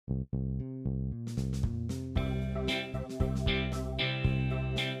Hello,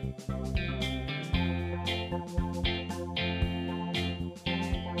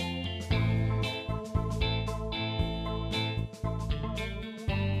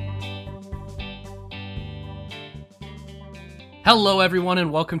 everyone,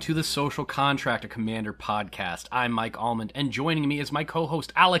 and welcome to the Social Contract, a Commander podcast. I'm Mike Almond, and joining me is my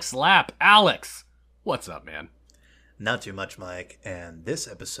co-host, Alex Lapp. Alex, what's up, man? Not too much, Mike. And this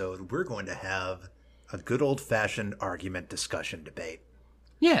episode, we're going to have a good old-fashioned argument, discussion, debate.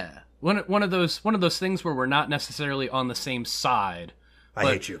 Yeah, one of those things where we're not necessarily on the same side. I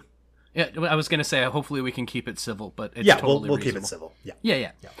hate you. Yeah, I was gonna say hopefully we can keep it civil, but it's totally we'll keep it civil.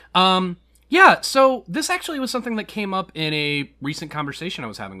 Yeah. Yeah, so this actually was something that came up in a recent conversation I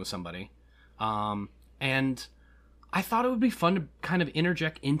was having with somebody. And I thought it would be fun to kind of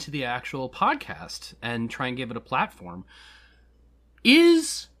interject into the actual podcast and try and give it a platform.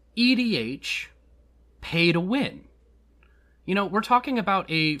 Is EDH pay to win? You know, we're talking about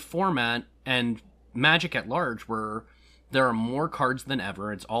a format and Magic at large where there are more cards than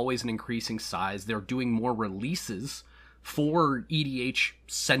ever. It's always an increasing size. They're doing more releases for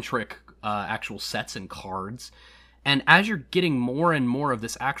EDH-centric actual sets and cards. And as you're getting more and more of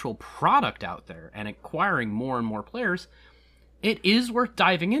this actual product out there and acquiring more and more players, it is worth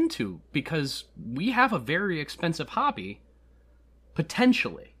diving into because we have a very expensive hobby,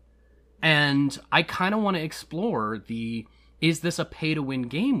 potentially. And I kind of want to explore is this a pay-to-win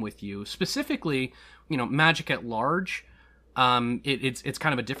game with you? Specifically, you know, Magic at large, it's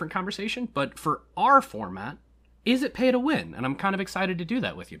kind of a different conversation, but for our format, is it pay to win? And I'm kind of excited to do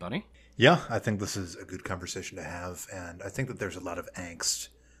that with you, buddy. Yeah, I think this is a good conversation to have. And I think that there's a lot of angst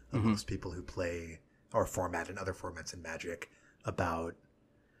amongst people who play our format and other formats in Magic about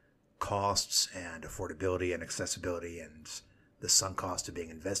costs and affordability and accessibility and the sunk cost of being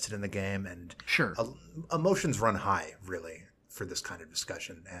invested in the game. And sure, emotions run high, really, for this kind of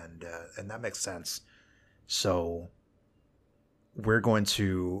discussion. And that makes sense. So we're going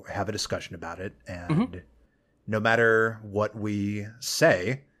to have a discussion about it. And no matter what we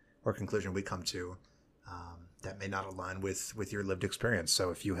say or conclusion we come to, that may not align with your lived experience. So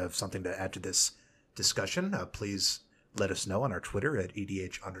if you have something to add to this discussion, please let us know on our Twitter at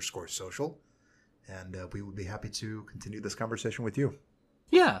EDH_social. And we would be happy to continue this conversation with you.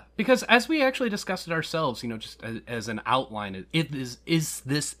 Yeah, because as we actually discussed it ourselves, you know, just as an outline, is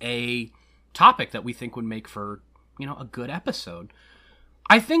this a topic that we think would make for, you know, a good episode?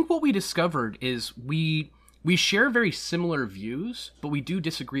 I think what we discovered is we share very similar views, but we do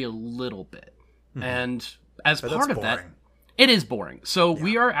disagree a little bit. And as part of that, it is boring. So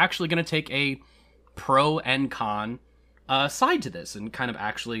we are actually going to take a pro and con side to this and kind of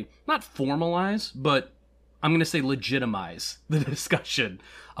actually not formalize, but I'm going to say legitimize the discussion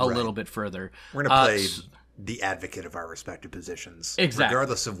a little bit further. We're going to play the advocate of our respective positions,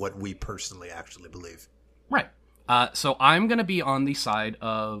 regardless of what we personally actually believe. Right. So I'm going to be on the side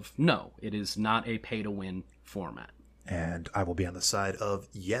of no, it is not a pay-to-win format. And I will be on the side of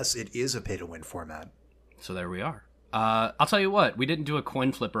yes, it is a pay-to-win format. So there we are. I'll tell you what, we didn't do a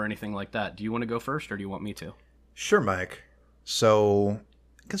coin flip or anything like that. Do you want to go first or do you want me to? Sure, Mike. So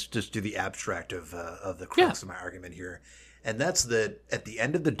I guess just do the abstract of the crux of my argument here. And that's that at the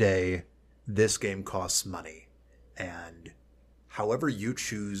end of the day, this game costs money. And however you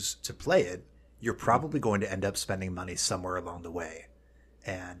choose to play it, you're probably going to end up spending money somewhere along the way.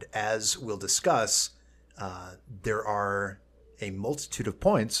 And as we'll discuss, there are a multitude of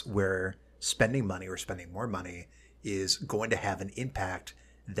points where spending money or spending more money is going to have an impact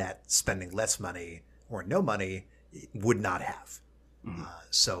that spending less money or no money would not have.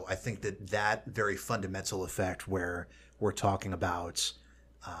 So I think that very fundamental effect where we're talking about,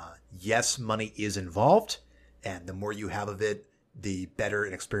 yes, money is involved, and the more you have of it, the better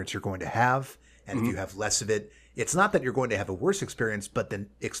an experience you're going to have. And if you have less of it, it's not that you're going to have a worse experience, but the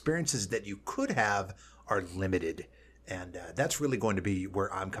experiences that you could have are limited. And that's really going to be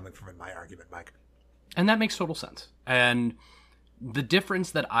where I'm coming from in my argument, Mike. And that makes total sense. And the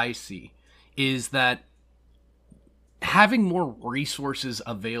difference that I see is that having more resources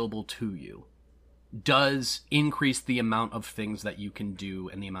available to you does increase the amount of things that you can do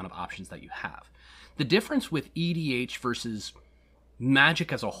and the amount of options that you have. The difference with EDH versus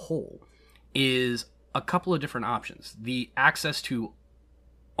Magic as a whole is a couple of different options. The access to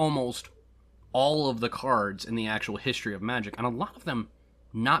almost all of the cards in the actual history of Magic, and a lot of them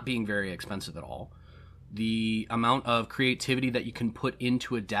not being very expensive at all. The amount of creativity that you can put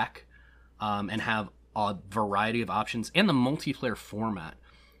into a deck and have a variety of options, and the multiplayer format.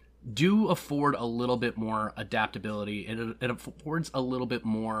 do afford a little bit more adaptability. It affords a little bit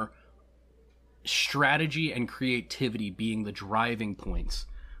more strategy and creativity being the driving points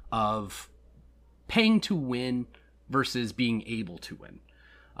of paying to win versus being able to win.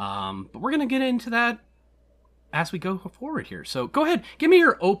 But we're going to get into that as we go forward here. So go ahead, give me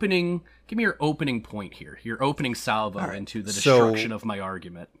your opening point here, your opening salvo into the destruction of my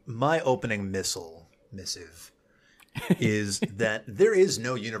argument. My opening missive is that there is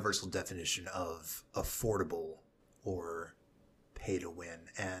no universal definition of affordable or pay to win.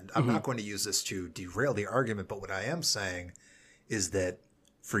 And I'm not going to use this to derail the argument, but what I am saying is that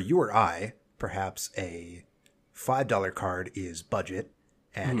for you or I, perhaps a $5 card is budget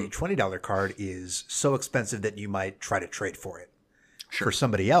and a $20 card is so expensive that you might try to trade for it. Sure. For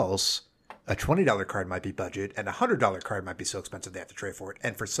somebody else, a $20 card might be budget and a $100 card might be so expensive they have to trade for it.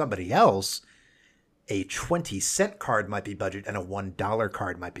 And for somebody else, a 20-cent card might be budget and a $1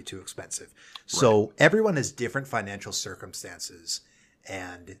 card might be too expensive. So everyone has different financial circumstances.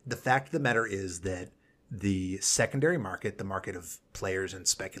 And the fact of the matter is that the secondary market, the market of players and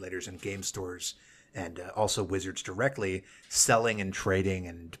speculators and game stores, and also Wizards directly selling and trading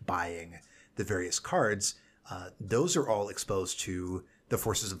and buying the various cards, those are all exposed to the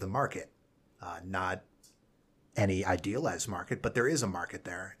forces of the market, not any idealized market, but there is a market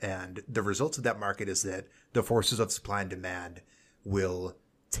there. And the results of that market is that the forces of supply and demand will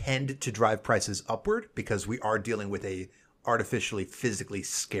tend to drive prices upward because we are dealing with a artificially, physically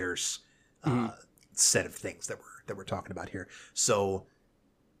scarce set of things that we're talking about here. So,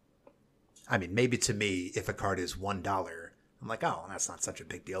 I mean, maybe to me, if a card is $1, I'm like, oh, that's not such a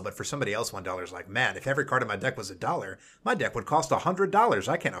big deal. But for somebody else, $1 is like, man, if every card in my deck was $1, my deck would cost $100.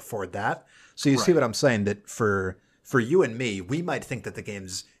 I can't afford that. So you see what I'm saying? That for you and me, we might think that the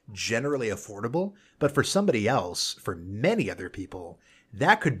game's generally affordable, but for somebody else, for many other people,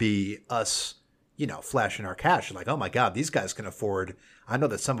 that could be us, flashing our cash. Like, oh my God, these guys can afford. I know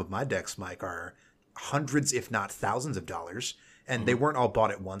that some of my decks, Mike, are hundreds, if not thousands of dollars. And they weren't all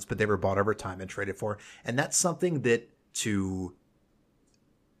bought at once, but they were bought over time and traded for. And that's something that to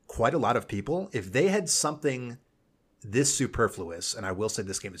quite a lot of people, if they had something this superfluous, and I will say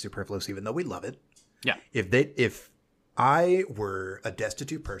this game is superfluous even though we love it. Yeah. If I were a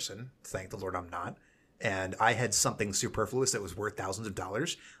destitute person, thank the Lord I'm not, and I had something superfluous that was worth thousands of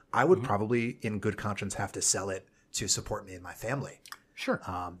dollars, I would probably in good conscience have to sell it to support me and my family. Sure.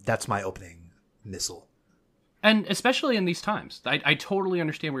 That's my opening missile. And especially in these times, I totally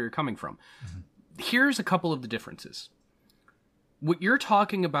understand where you're coming from. Here's a couple of the differences. What you're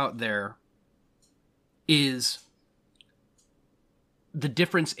talking about there is the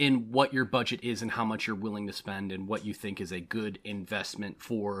difference in what your budget is and how much you're willing to spend and what you think is a good investment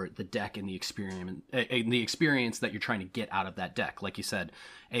for the deck and the experience that you're trying to get out of that deck. Like you said,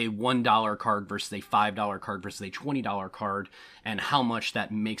 a $1 card versus a $5 card versus a $20 card, and how much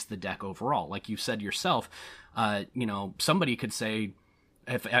that makes the deck overall. Like you said yourself, somebody could say,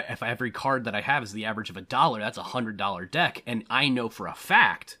 if every card that I have is the average of $1, that's a $100 deck. And I know for a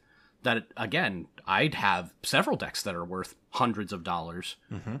fact that, again, I'd have several decks that are worth hundreds of dollars.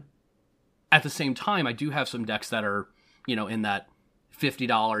 At the same time, I do have some decks that are, in that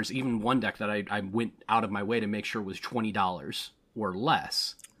 $50, even one deck that I went out of my way to make sure was $20 or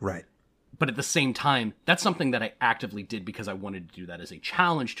less. Right. But at the same time, that's something that I actively did because I wanted to do that as a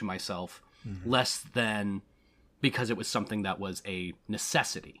challenge to myself, less than because it was something that was a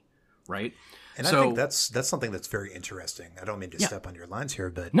necessity, right? And I think that's something that's very interesting. I don't mean to step on your lines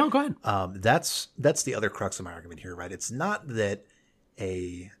here, but no, go ahead. That's the other crux of my argument here, right? It's not that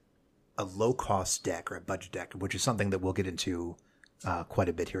a low cost deck or a budget deck, which is something that we'll get into quite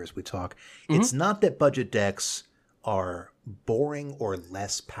a bit here as we talk. It's not that budget decks are boring or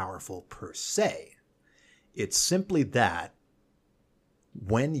less powerful per se. It's simply that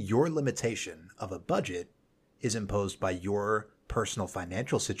when your limitation of a budget is imposed by your personal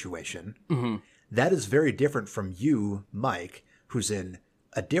financial situation, that is very different from you, Mike, who's in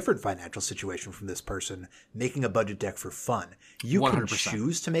a different financial situation from this person, making a budget deck for fun. You 100%. Can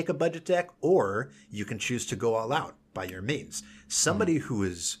choose to make a budget deck, or you can choose to go all out by your means. Somebody who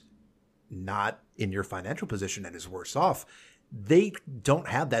is not in your financial position and is worse off, they don't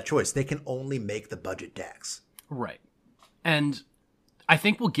have that choice. They can only make the budget decks. Right. And I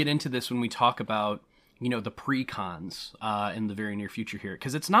think we'll get into this when we talk about the pre-cons in the very near future here.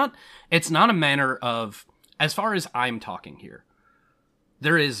 Because it's not a matter of, as far as I'm talking here,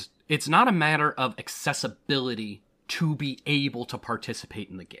 it's not a matter of accessibility to be able to participate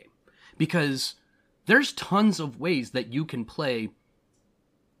in the game. Because there's tons of ways that you can play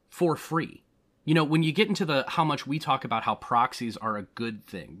for free. when you get into the how much we talk about how proxies are a good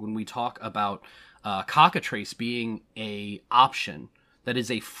thing, when we talk about Cockatrace being a option that is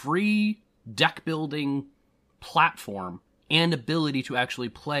a free deck building platform and ability to actually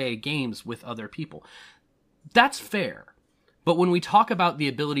play games with other people, that's fair. But when we talk about the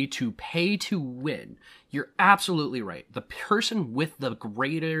ability to pay to win, you're absolutely right. The person with the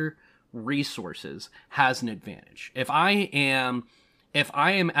greater resources has an advantage. If I am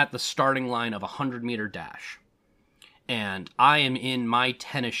at the starting line of a 100-meter dash and I am in my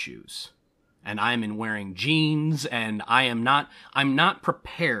tennis shoes and I'm wearing jeans and I'm not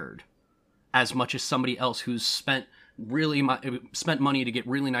prepared as much as somebody else who's spent money to get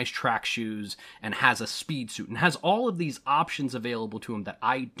really nice track shoes and has a speed suit and has all of these options available to him that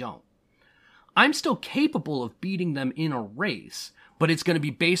I don't. I'm still capable of beating them in a race, but it's going to be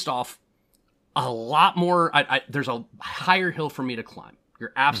based off a lot more. There's a higher hill for me to climb.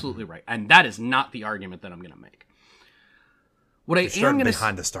 You're absolutely right. And that is not the argument that I'm going to make. What You're starting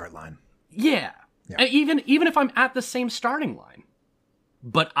behind the start line. Yeah. Even if I'm at the same starting line,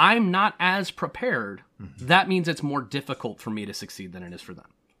 but I'm not as prepared, that means it's more difficult for me to succeed than it is for them,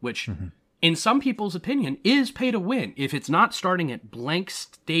 which in some people's opinion is pay to win. If it's not starting at blank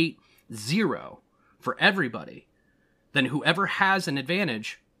state 0 for everybody, then whoever has an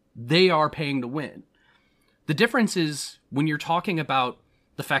advantage, they are paying to win. The difference is when you're talking about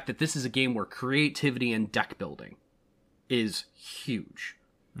the fact that this is a game where creativity and deck building is huge.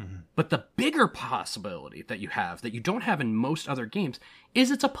 But the bigger possibility that you have, that you don't have in most other games,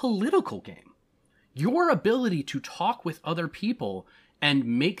 is it's a political game. Your ability to talk with other people and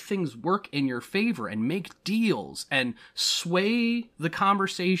make things work in your favor and make deals and sway the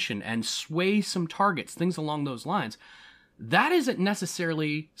conversation and sway some targets, things along those lines, that isn't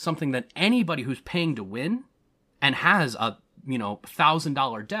necessarily something that anybody who's paying to win and has a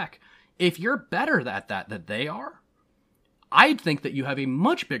 $1,000 deck, if you're better at that than they are, I'd think that you have a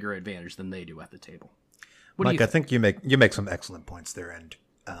much bigger advantage than they do at the table. Mike, I think you make some excellent points there. And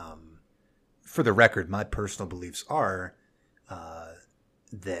for the record, my personal beliefs are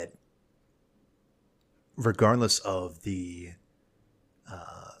that regardless of the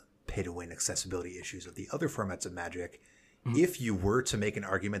pay-to-win accessibility issues of the other formats of Magic, if you were to make an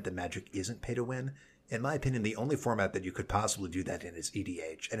argument that Magic isn't pay-to-win, in my opinion, the only format that you could possibly do that in is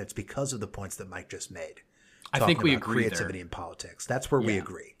EDH. And it's because of the points that Mike just made. I think we agree creativity there. And politics. That's where we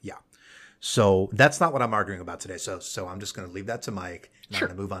agree. Yeah. So that's not what I'm arguing about today. So I'm just going to leave that to Mike. And I'm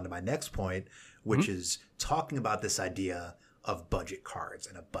going to move on to my next point, which is talking about this idea of budget cards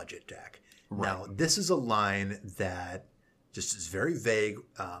and a budget deck. Right. Now, this is a line that just is very vague.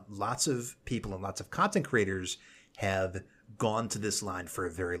 Lots of people and lots of content creators have gone to this line for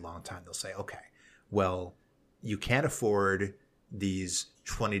a very long time. They'll say, okay, well, you can't afford these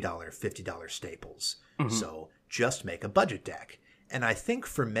 $20, $50 staples. So just make a budget deck. And I think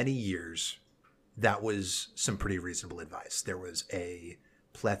for many years, that was some pretty reasonable advice. There was a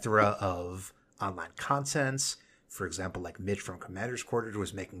plethora of online contents. For example, like Mitch from Commander's Quarter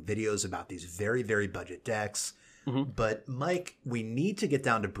was making videos about these very, very budget decks. But Mike, we need to get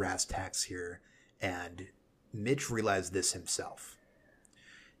down to brass tacks here. And Mitch realized this himself.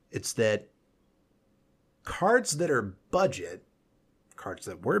 It's that cards that were budget,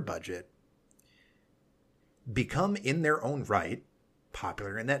 become in their own right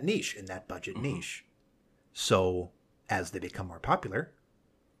popular in that niche, in that budget niche. So as they become more popular,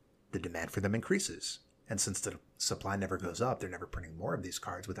 the demand for them increases. And since the supply never goes up, they're never printing more of these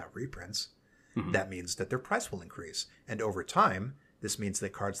cards without reprints. That means that their price will increase. And over time, this means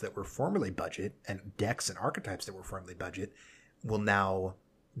that cards that were formerly budget and decks and archetypes that were formerly budget will now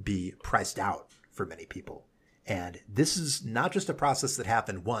be priced out for many people. And this is not just a process that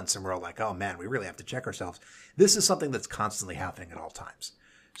happened once and we're all like, oh man, we really have to check ourselves. This is something that's constantly happening at all times.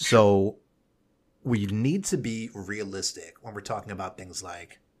 So we need to be realistic when we're talking about things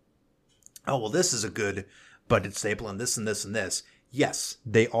like, oh, well, this is a good budget staple and this and this and this. Yes,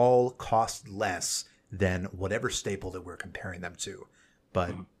 they all cost less than whatever staple that we're comparing them to.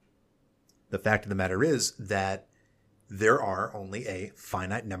 But the fact of the matter is that there are only a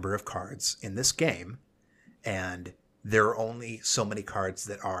finite number of cards in this game. And there are only so many cards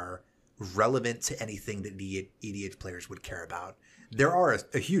that are relevant to anything that EDH players would care about. There are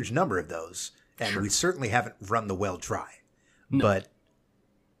a huge number of those, and we certainly haven't run the well dry. No. But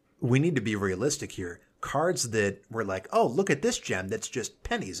we need to be realistic here. Cards that were like, oh, look at this gem that's just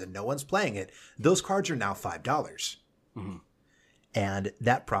pennies and no one's playing it. Those cards are now $5. And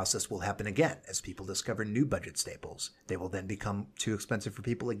that process will happen again as people discover new budget staples. They will then become too expensive for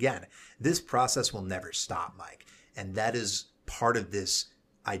people again. This process will never stop, Mike. And that is part of this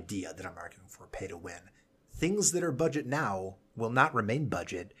idea that I'm arguing for, pay to win. Things that are budget now will not remain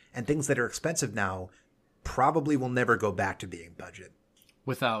budget, and things that are expensive now probably will never go back to being budget.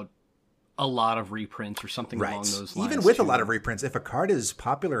 Without a lot of reprints or something along those lines. Even with a lot of reprints, if a card is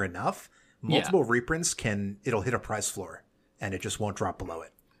popular enough, multiple reprints it'll hit a price floor, and it just won't drop below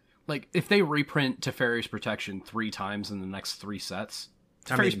it. Like, if they reprint Teferi's Protection 3 times in the next 3 sets,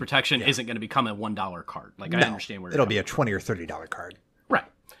 Teferi's Protection isn't going to become a $1 card. Like, I understand where it'll be a $20 or $30 card. Right.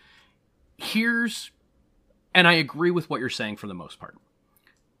 And I agree with what you're saying for the most part.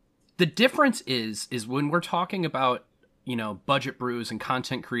 The difference is when we're talking about, budget brews and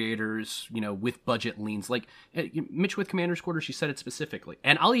content creators, with budget leans, like Mitch with Commander's Quarters, she said it specifically.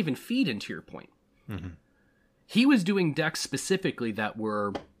 And I'll even feed into your point. Mm-hmm. He was doing decks specifically that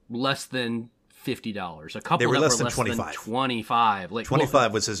were less than $50. A couple they were that less were than less 25. than 25. Like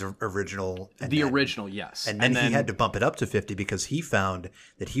 25 was his original. Original, yes. And then he had to bump it up to 50 because he found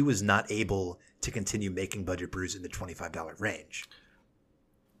that he was not able to continue making budget brews in the $25 range.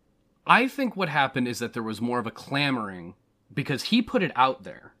 I think what happened is that there was more of a clamoring because he put it out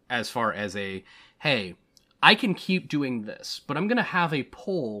there as far as hey, I can keep doing this, but I'm going to have a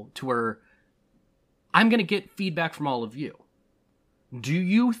poll to where I'm going to get feedback from all of you. Do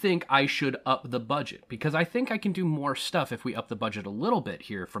you think I should up the budget? Because I think I can do more stuff if we up the budget a little bit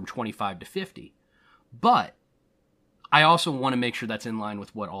here from 25 to 50. But I also want to make sure that's in line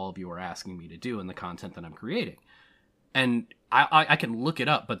with what all of you are asking me to do in the content that I'm creating. And I can look it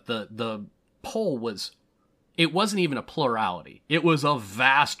up, but the poll it wasn't even a plurality. It was a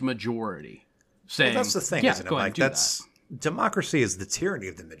vast majority saying, well, that's the thing, isn't it, Mike? Democracy is the tyranny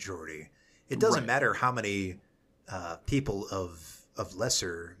of the majority. It doesn't matter how many people of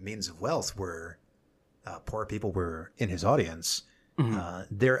lesser means of wealth were poor people were in his audience. Mm-hmm.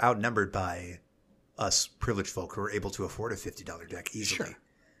 They're outnumbered by us privileged folk who are able to afford a $50 deck easily. Sure.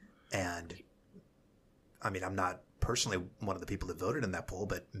 And I mean, I'm not personally one of the people that voted in that poll,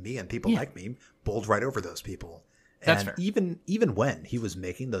 but me and people like me bowled right over those people. That's and fair. even when he was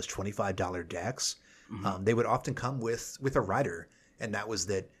making those $25 decks, mm-hmm. They would often come with a rider, and that was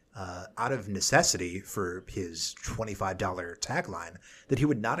that out of necessity for his $25 tagline, that he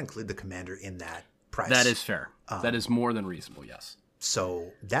would not include the commander in that price. That is fair. That is more than reasonable, yes.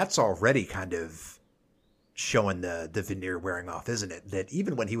 So that's already kind of showing the veneer wearing off, isn't it? That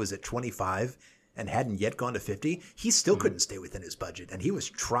even when he was at 25 and hadn't yet gone to 50, he still couldn't stay within his budget, and he was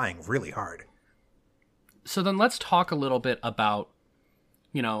trying really hard. So then let's talk a little bit about,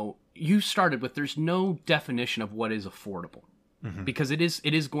 you started with there's no definition of what is affordable. Mm-hmm. Because it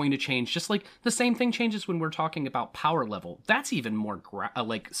is going to change, just like the same thing changes when we're talking about power level. That's even more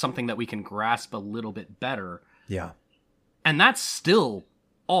like something that we can grasp a little bit better. Yeah. And that's still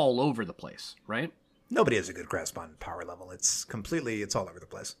all over the place, right? Nobody has a good grasp on power level. It's all over the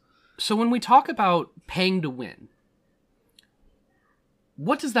place. So when we talk about paying to win,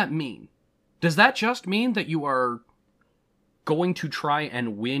 what does that mean? Does that just mean that you are going to try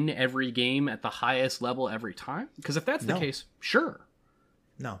and win every game at the highest level every time? Because if that's the case, sure.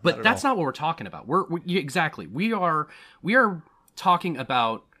 No, but that's not what we're talking about. Exactly. We are talking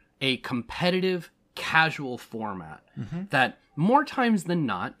about a competitive, casual format that more times than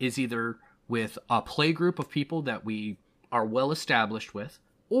not is either with a play group of people that we are well established with,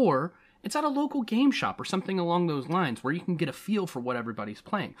 or it's at a local game shop or something along those lines where you can get a feel for what everybody's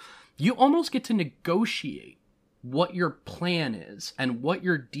playing. You almost get to negotiate what your plan is and what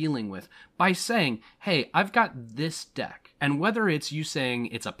you're dealing with by saying, hey, I've got this deck. And whether it's you saying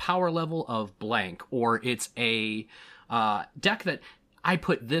it's a power level of blank, or it's a deck that I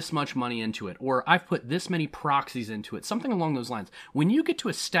put this much money into it, or I've put this many proxies into it, something along those lines. When you get to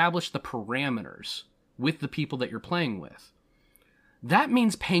establish the parameters with the people that you're playing with, that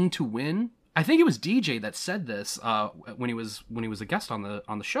means paying to win. I think it was DJ that said this when he was a guest on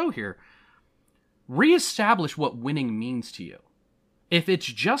the show here. Reestablish what winning means to you. If it's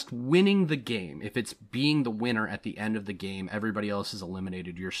just winning the game, if it's being the winner at the end of the game, everybody else is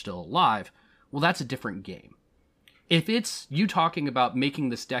eliminated, you're still alive, well, that's a different game. If it's you talking about making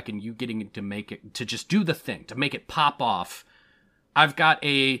this deck and you getting to make it, to just do the thing, to make it pop off, I've got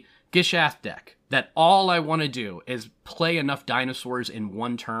a Gishath deck that all I want to do is play enough dinosaurs in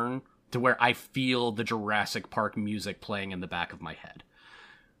one turn to where I feel the Jurassic Park music playing in the back of my head.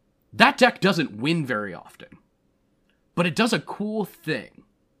 That deck doesn't win very often, but it does a cool thing.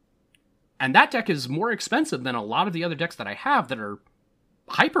 And that deck is more expensive than a lot of the other decks that I have that are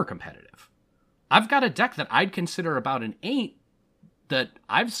hyper competitive. I've got a deck that I'd consider about an 8 that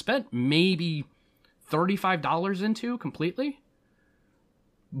I've spent maybe $35 into completely.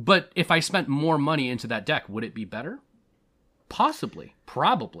 But if I spent more money into that deck, would it be better? Possibly.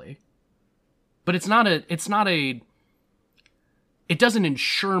 Probably. But it doesn't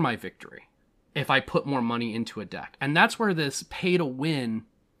ensure my victory if I put more money into a deck. And that's where this pay to win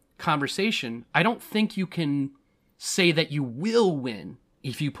conversation, I don't think you can say that you will win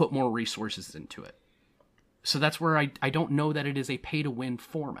if you put more resources into it. So that's where I don't know that it is a pay to win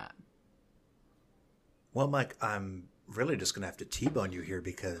format. Well, Mike, I'm really just going to have to T-bone you here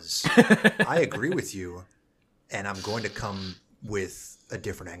because I agree with you, and I'm going to come with a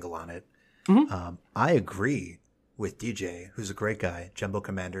different angle on it. Mm-hmm. I agree with DJ, who's a great guy, Jumbo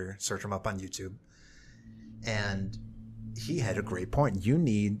Commander. Search him up on YouTube. And he had a great point. You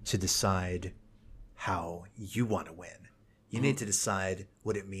need to decide how you want to win. You need to decide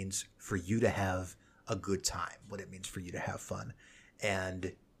what it means for you to have a good time, what it means for you to have fun.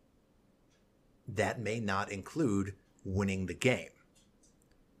 And that may not include winning the game.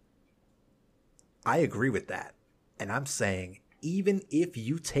 I agree with that. And I'm saying, even if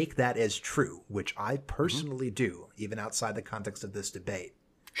you take that as true, which I personally do, even outside the context of this debate,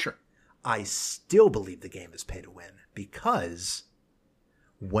 sure, I still believe the game is pay to win, because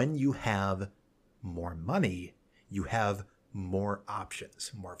when you have more money, you have more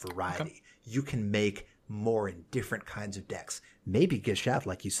options, more variety. Okay. You can make more in different kinds of decks. Maybe Gishath,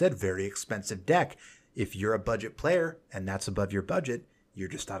 like you said, very expensive deck. If you're a budget player and that's above your budget, you're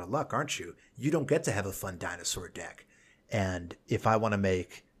just out of luck, aren't you? You don't get to have a fun dinosaur deck. And if I want to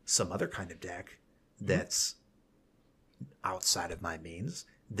make some other kind of deck that's outside of my means,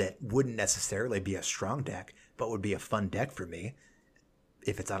 that wouldn't necessarily be a strong deck, but would be a fun deck for me,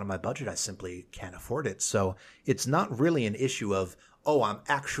 if it's out of my budget, I simply can't afford it. So it's not really an issue of, oh, I'm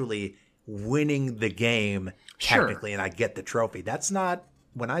actually winning the game technically and I get the trophy. That's not,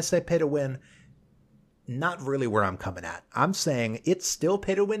 when I say pay to win, not really where I'm coming at. I'm saying it's still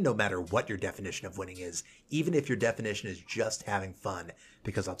pay to win no matter what your definition of winning is, even if your definition is just having fun.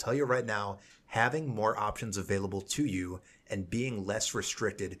 Because I'll tell you right now, having more options available to you and being less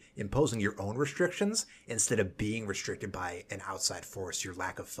restricted, imposing your own restrictions instead of being restricted by an outside force, your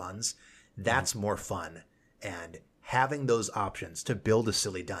lack of funds, that's more fun. And having those options to build a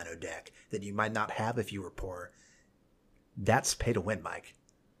silly dino deck that you might not have if you were poor, that's pay to win, Mike.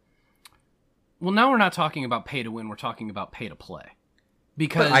 Well, now we're not talking about pay to win. We're talking about pay to play.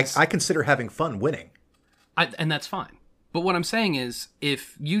 Because I consider having fun winning. And that's fine. But what I'm saying is,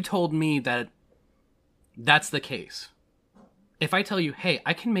 if you told me that that's the case, if I tell you, hey,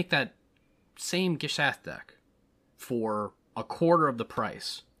 I can make that same Gishath deck for a quarter of the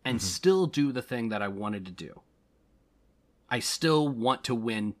price and still do the thing that I wanted to do. I still want to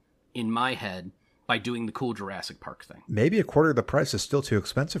win in my head by doing the cool Jurassic Park thing. Maybe a quarter of the price is still too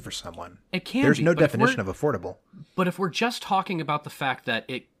expensive for someone. It can There's be. no definition of affordable. But if we're just talking about the fact that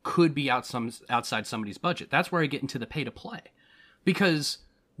it could be outside somebody's budget, that's where I get into the pay to play. Because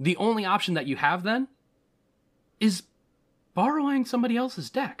the only option that you have then is borrowing somebody else's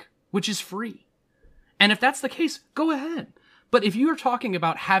deck, which is free. And if that's the case, go ahead. But if you're talking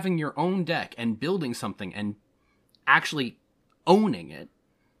about having your own deck and building something and actually owning it,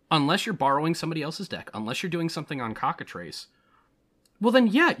 unless you're borrowing somebody else's deck, unless you're doing something on Cockatrace, well then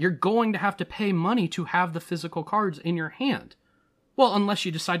yeah, you're going to have to pay money to have the physical cards in your hand. Well, unless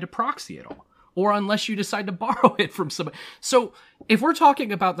you decide to proxy it all, or unless you decide to borrow it from somebody. So if we're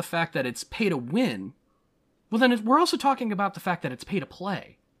talking about the fact that it's pay to win, well then we're also talking about the fact that it's pay to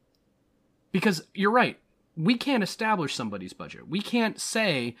play. Because you're right, we can't establish somebody's budget. We can't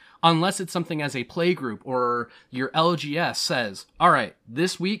say, unless it's something as a play group or your LGS says, all right,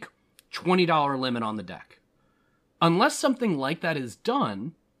 this week, $20 limit on the deck. Unless something like that is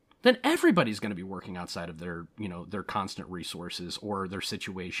done, then everybody's going to be working outside of their, their constant resources or their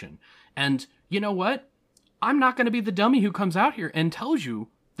situation. And you know what? I'm not going to be the dummy who comes out here and tells you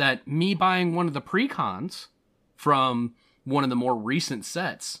that me buying one of the precons from one of the more recent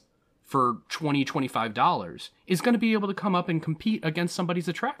sets for $20, $25 is going to be able to come up and compete against somebody's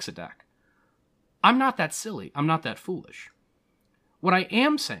Atraxa deck. I'm not that silly. I'm not that foolish. What I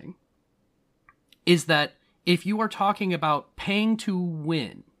am saying is that if you are talking about paying to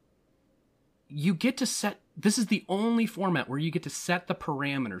win, you get to set, this is the only format where you get to set the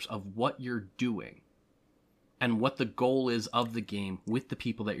parameters of what you're doing and what the goal is of the game with the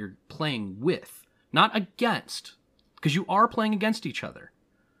people that you're playing with, not against, because you are playing against each other.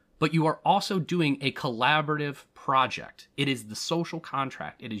 But you are also doing a collaborative project. It is the social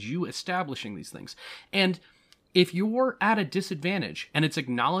contract. It is you establishing these things. And if you're at a disadvantage and it's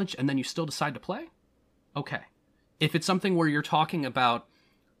acknowledged and then you still decide to play, okay. If it's something where you're talking about,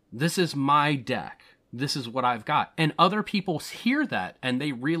 this is my deck, this is what I've got, and other people hear that and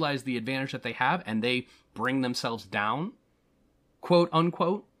they realize the advantage that they have and they bring themselves down, quote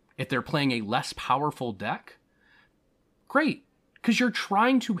unquote, if they're playing a less powerful deck, great, because you're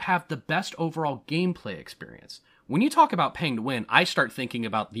trying to have the best overall gameplay experience. When you talk about paying to win, I start thinking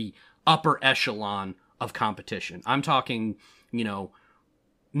about the upper echelon of competition. I'm talking,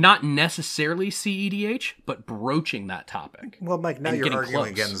 not necessarily CEDH, but broaching that topic. Well, Mike, now you're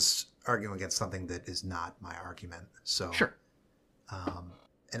arguing against something that is not my argument. So sure.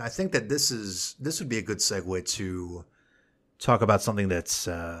 And I think that this would be a good segue to talk about something that's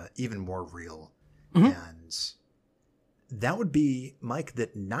even more real. Mm-hmm. And that would be, Mike,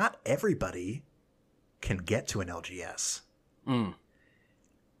 that not everybody can get to an LGS. Mm.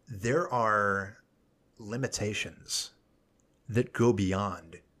 There are limitations that go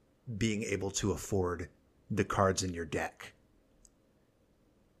beyond being able to afford the cards in your deck.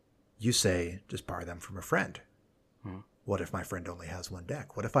 You say, just borrow them from a friend. Mm. What if my friend only has one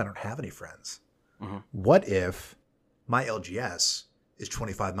deck? What if I don't have any friends? Mm-hmm. What if my LGS is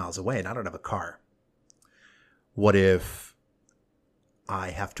 25 miles away and I don't have a car? What if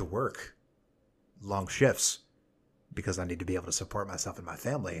I have to work long shifts because I need to be able to support myself and my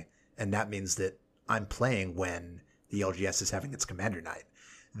family, and that means that I'm playing when the LGS is having its commander night?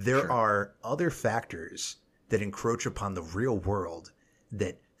 There are other factors that encroach upon the real world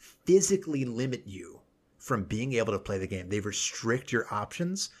that physically limit you from being able to play the game. They restrict your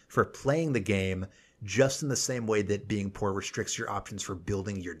options for playing the game just in the same way that being poor restricts your options for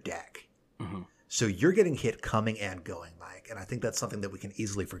building your deck. Mm-hmm. So you're getting hit coming and going, Mike, and I think that's something that we can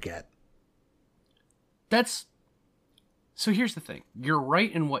easily forget. So here's the thing. You're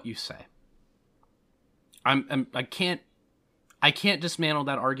right in what you say. I can't dismantle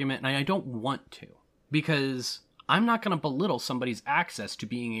that argument, and I don't want to, because I'm not going to belittle somebody's access to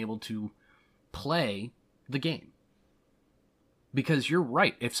being able to play the game. Because you're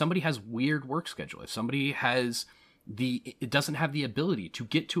right. If somebody has weird work schedule, if somebody it doesn't have the ability to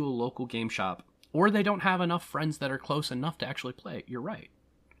get to a local game shop, or they don't have enough friends that are close enough to actually play, you're right.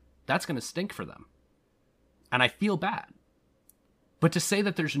 That's going to stink for them. And I feel bad. But to say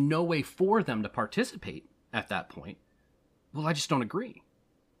that there's no way for them to participate at that point, well, I just don't agree.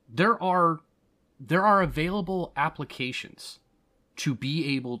 There are available applications to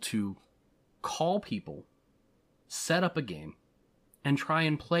be able to call people, set up a game, and try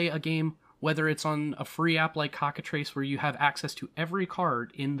and play a game, whether it's on a free app like Cockatrace where you have access to every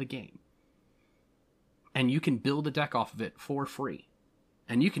card in the game. And you can build a deck off of it for free.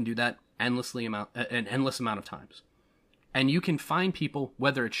 And you can do that an endless amount of times. And you can find people,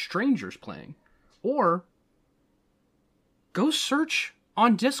 whether it's strangers playing, or go search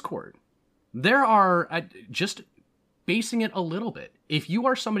on Discord. There are, just basing it a little bit, if you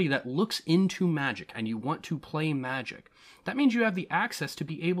are somebody that looks into Magic and you want to play Magic, that means you have the access to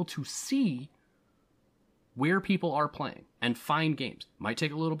be able to see where people are playing and find games. Might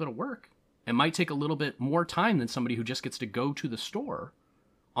take a little bit of work. It might take a little bit more time than somebody who just gets to go to the store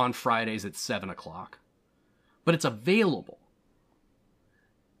on Fridays at 7 o'clock. But it's available.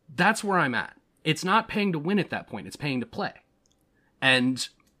 That's where I'm at. It's not paying to win at that point. It's paying to play. And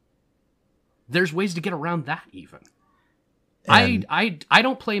there's ways to get around that even. And I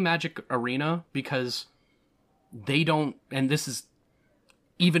don't play Magic Arena because they don't, and this is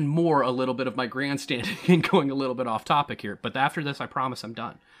even more a little bit of my grandstanding and going a little bit off topic here, but after this I promise I'm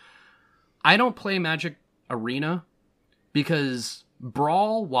done. I don't play Magic Arena because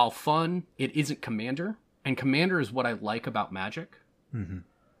Brawl, while fun, it isn't Commander, and Commander is what I like about Magic. Mm-hmm.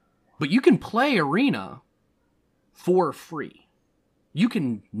 But you can play Arena for free. You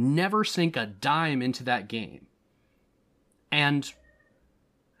can never sink a dime into that game and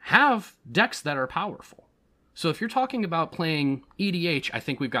have decks that are powerful. So if you're talking about playing EDH, I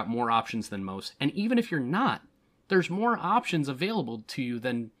think we've got more options than most. And even if you're not, there's more options available to you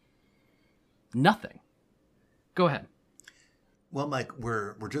than nothing. Go ahead. Well, Mike,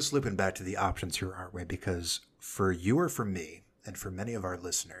 we're just looping back to the options here, aren't we? Because for you or for me, and for many of our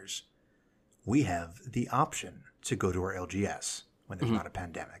listeners, we have the option to go to our LGS when there's not a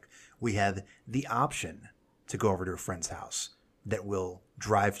pandemic. We have the option to go over to a friend's house that we'll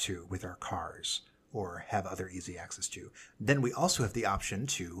drive to with our cars or have other easy access to. Then we also have the option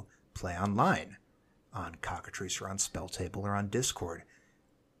to play online on Cockatrice or on Spelltable or on Discord.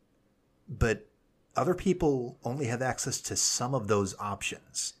 But other people only have access to some of those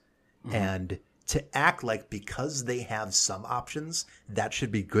options. Mm-hmm. And to act like because they have some options, that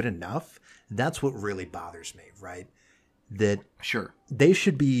should be good enough, that's what really bothers me, right? That sure, they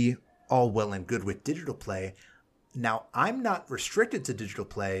should be all well and good with digital play. Now, I'm not restricted to digital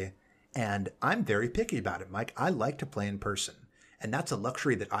play, and I'm very picky about it, Mike. I like to play in person, and that's a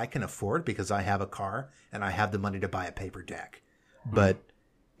luxury that I can afford because I have a car and I have the money to buy a paper deck. But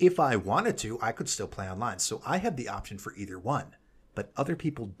if I wanted to, I could still play online. So I have the option for either one, but other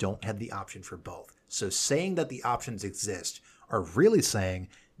people don't have the option for both. So saying that the options exist are really saying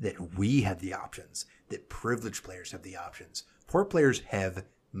that we have the options, that privileged players have the options. Poor players have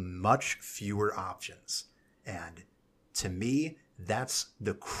much fewer options. And to me, that's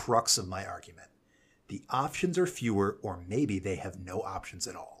the crux of my argument. The options are fewer, or maybe they have no options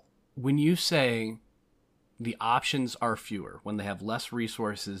at all. When you say the options are fewer, when they have less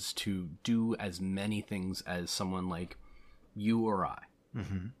resources to do as many things as someone like you or I,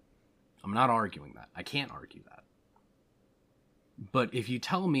 I'm not arguing that. I can't argue that. But if you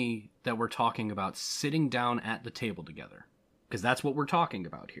tell me that we're talking about sitting down at the table together, because that's what we're talking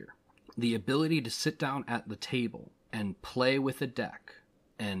about here, the ability to sit down at the table and play with a deck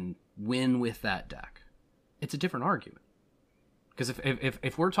and win with that deck, it's a different argument. Because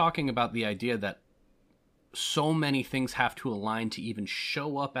if we're talking about the idea that so many things have to align to even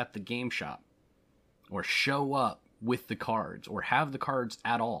show up at the game shop, or show up with the cards, or have the cards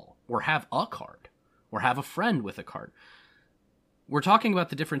at all, or have a card, or have a friend with a card, we're talking about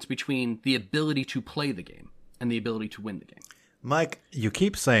the difference between the ability to play the game and the ability to win the game. Mike, you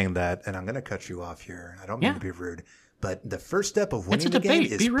keep saying that, and I'm going to cut you off here. I don't mean to be rude, but the first step of winning the game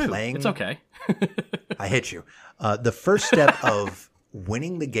is playing. It's okay. I hate you. The first step of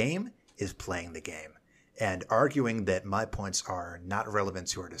winning the game is playing the game. And arguing that my points are not relevant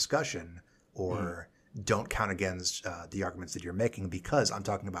to our discussion or don't count against the arguments that you're making because I'm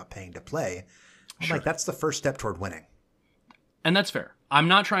talking about paying to play, I'm like, that's the first step toward winning. And that's fair. I'm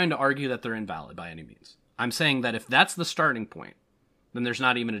not trying to argue that they're invalid by any means. I'm saying that if that's the starting point, then there's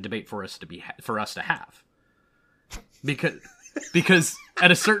not even a debate for us to have. Because at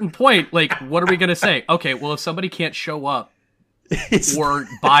a certain point, like, what are we going to say? Okay, well, if somebody can't show up or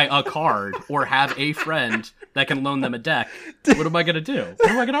buy a card or have a friend that can loan them a deck, what am I going to do? What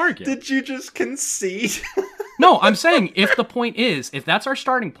am I going to argue? Did you just concede? No, I'm saying if that's our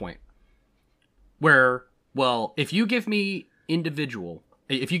starting point, where, well, if you give me an individual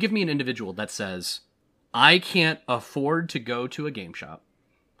that says, I can't afford to go to a game shop,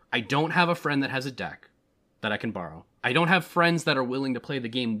 I don't have a friend that has a deck that I can borrow, I don't have friends that are willing to play the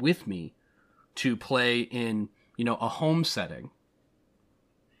game with me to play in, a home setting,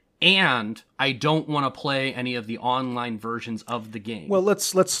 and I don't want to play any of the online versions of the game. Well, let's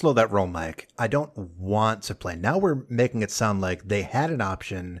slow that roll, Mike. I don't want to play. Now we're making it sound like they had an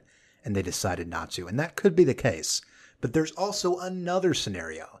option and they decided not to, and that could be the case. But there's also another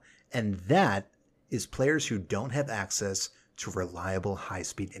scenario, and that is players who don't have access to reliable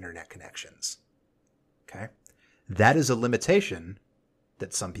high-speed internet connections. Okay? That is a limitation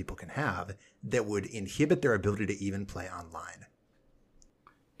that some people can have that would inhibit their ability to even play online.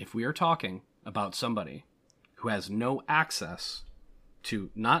 If we are talking about somebody who has no access to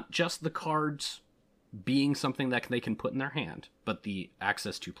not just the cards being something that they can put in their hand, but the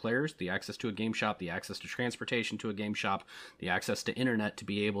access to players, the access to a game shop, the access to transportation to a game shop, the access to internet to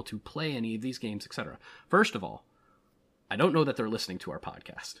be able to play any of these games, etc. First of all, I don't know that they're listening to our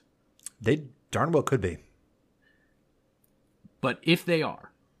podcast. They darn well could be. But if they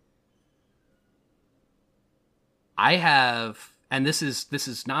are, I have, and this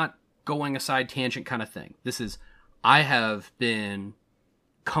is not going aside tangent kind of thing. I have been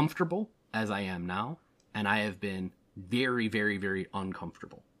comfortable as I am now, and I have been very, very, very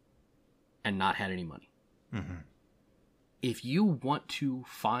uncomfortable and not had any money. Mm-hmm. If you want to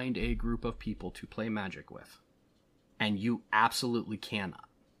find a group of people to play Magic with, and you absolutely cannot,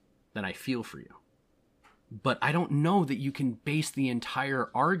 then I feel for you. But I don't know that you can base the entire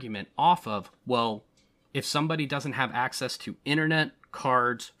argument off of, well, if somebody doesn't have access to internet,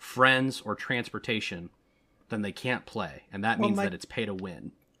 cards, friends, or transportation, then they can't play. And that means that it's pay to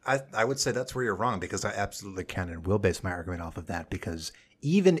win. I would say that's where you're wrong, because I absolutely can and will base my argument off of that. Because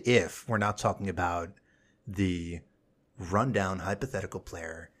even if we're not talking about the rundown hypothetical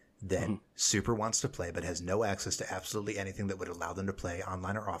player that super wants to play but has no access to absolutely anything that would allow them to play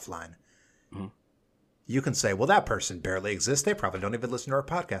online or offline, you can say, well, that person barely exists. They probably don't even listen to our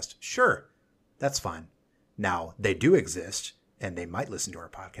podcast. Sure, that's fine. Now, they do exist, and they might listen to our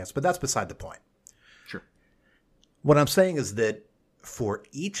podcast, but that's beside the point. Sure. What I'm saying is that for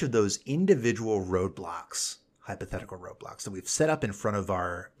each of those individual roadblocks, hypothetical roadblocks that we've set up in front of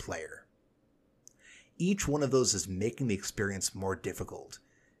our player, each one of those is making the experience more difficult.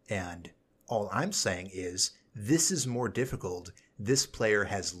 And all I'm saying is, this is more difficult. This player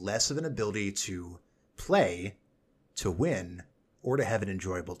has less of an ability to play, to win, or to have an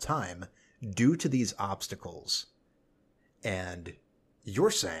enjoyable time due to these obstacles. And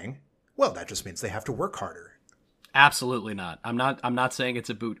you're saying, well, that just means they have to work harder. Absolutely not. I'm not saying it's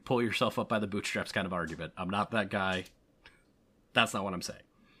a pull yourself up by the bootstraps kind of argument. I'm not that guy. That's not what I'm saying.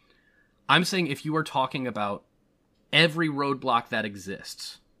 I'm saying if you are talking about every roadblock that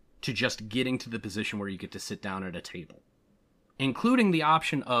exists to just getting to the position where you get to sit down at a table, including the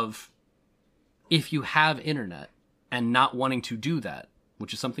option of if you have internet and not wanting to do that,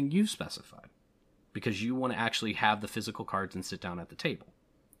 which is something you've specified, because you want to actually have the physical cards and sit down at the table.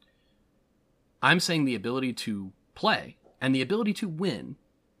 I'm saying the ability to play and the ability to win,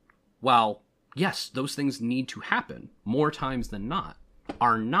 while, yes, those things need to happen more times than not,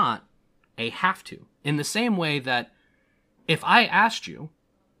 are not a have to. In the same way that if I asked you,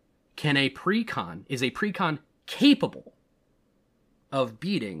 is a precon capable of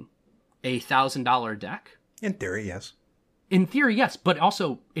beating a $1,000 deck? In theory, yes. In theory, yes, but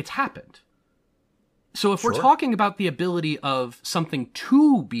also it's happened. So if we're talking about the ability of something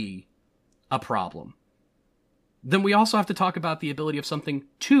to be a problem, then we also have to talk about the ability of something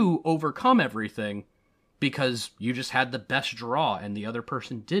to overcome everything because you just had the best draw and the other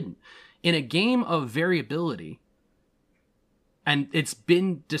person didn't. In a game of variability, and it's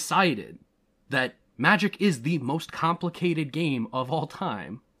been decided that Magic is the most complicated game of all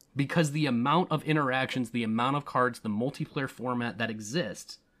time because the amount of interactions, the amount of cards, the multiplayer format that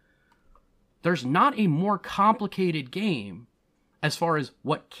exists, there's not a more complicated game as far as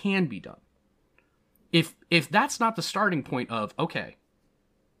what can be done. If that's not the starting point of, okay,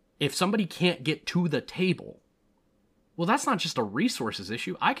 if somebody can't get to the table, well, that's not just a resources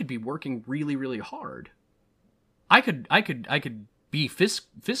issue. I could be working really, really hard. I could be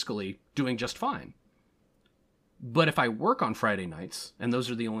fiscally doing just fine. But if I work on Friday nights, and those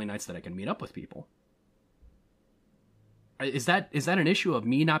are the only nights that I can meet up with people, is that an issue of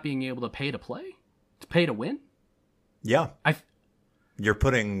me not being able to pay to play? To pay to win? Yeah. You're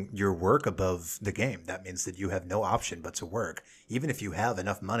putting your work above the game. That means that you have no option but to work. Even if you have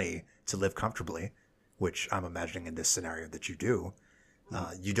enough money to live comfortably, which I'm imagining in this scenario that you do,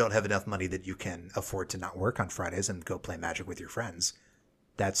 you don't have enough money that you can afford to not work on Fridays and go play Magic with your friends.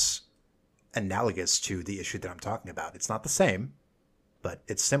 That's analogous to the issue that I'm talking about. It's not the same, but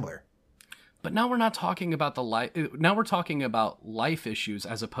it's similar. But now we're not talking about now we're talking about life issues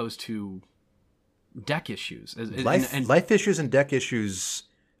as opposed to deck issues. Life issues and deck issues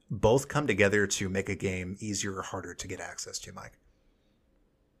both come together to make a game easier or harder to get access to, Mike.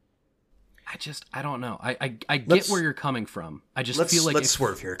 I don't know. I get where you're coming from. I just feel like let's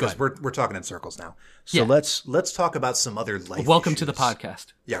swerve here because we're talking in circles now. So let's talk about some other life. Welcome issues. To the podcast.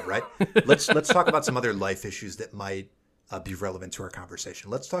 Yeah, right. Let's talk about some other life issues that might be relevant to our conversation.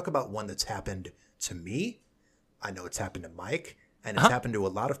 Let's talk about one that's happened to me. I know it's happened to Mike, and it's happened to a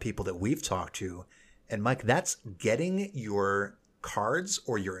lot of people that we've talked to. And Mike, that's getting your cards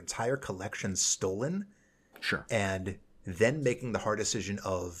or your entire collection stolen. Sure. And then making the hard decision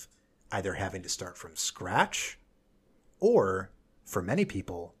of either having to start from scratch, or for many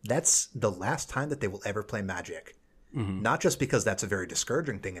people, that's the last time that they will ever play Magic. Mm-hmm. Not just because that's a very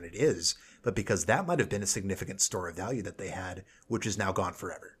discouraging thing, and it is, but because that might have been a significant store of value that they had, which is now gone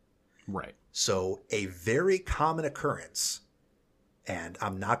forever. Right. So a very common occurrence, and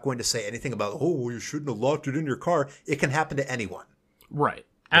I'm not going to say anything about, oh, you shouldn't have locked it in your car. It can happen to anyone. Right.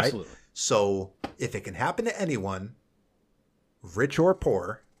 Absolutely. Right? So if it can happen to anyone, rich or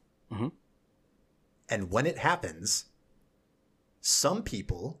poor, mm-hmm. and when it happens, some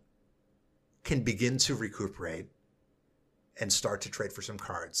people can begin to recuperate and start to trade for some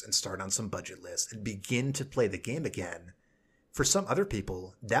cards and start on some budget lists and begin to play the game again. For some other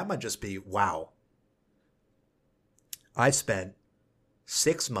people, that might just be, wow, I spent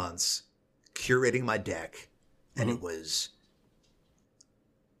 6 months curating my deck and it was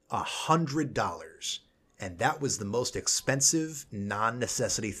 $100. And that was the most expensive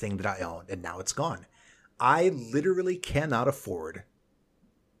non-necessity thing that I owned. And now it's gone. I literally cannot afford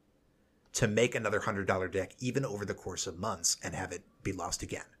to make another $100 deck even over the course of months and have it be lost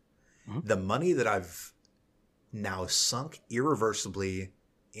again. Mm-hmm. The money that I've now sunk irreversibly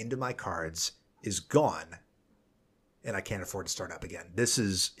into my cards is gone, and I can't afford to start up again.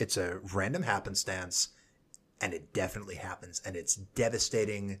 It's a random happenstance, and it definitely happens, and it's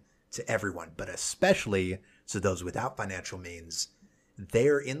devastating to everyone, but especially to those without financial means.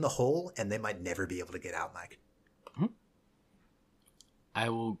 They're in the hole, and they might never be able to get out, Mike. Mm-hmm. I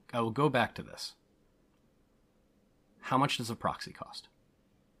will go back to this. How much does a proxy cost?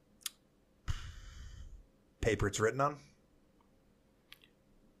 Paper it's written on?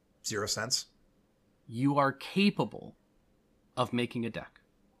 0 cents. You are capable of making a deck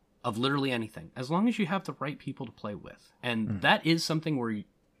of literally anything, as long as you have the right people to play with. And that is something where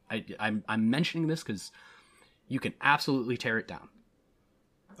I'm mentioning this because, You can absolutely tear it down.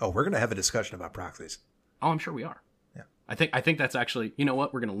 Oh, we're going to have a discussion about proxies. Oh, I'm sure we are. Yeah. I think that's actually, you know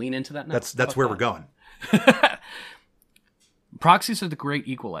what? We're going to lean into that now. That's where we're going. Proxies are the great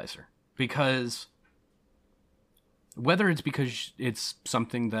equalizer, because whether it's because it's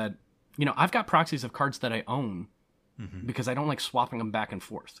something that, I've got proxies of cards that I own because I don't like swapping them back and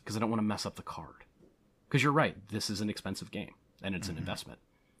forth, because I don't want to mess up the card. Because you're right, this is an expensive game and it's an investment.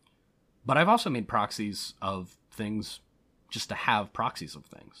 But I've also made proxies of things just to have proxies of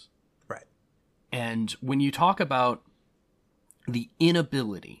things. Right. And when you talk about the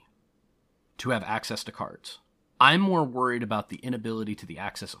inability to have access to cards, I'm more worried about the inability to the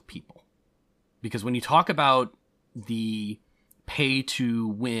access of people. Because when you talk about the pay to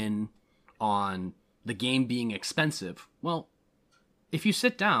win on the game being expensive, well, if you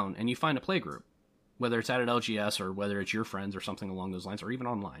sit down and you find a play group, whether it's at an LGS or whether it's your friends or something along those lines, or even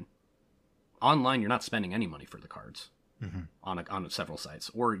online, you're not spending any money for the cards on several sites,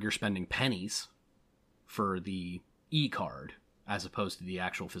 or you're spending pennies for the e-card as opposed to the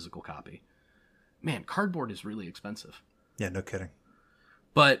actual physical copy. Man, cardboard is really expensive. Yeah, no kidding.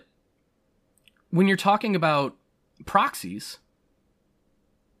 But when you're talking about proxies,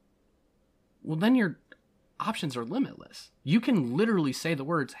 well, then your options are limitless. You can literally say the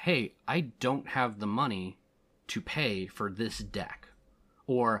words, hey, I don't have the money to pay for this deck.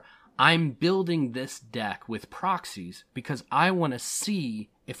 Or I'm building this deck with proxies because I want to see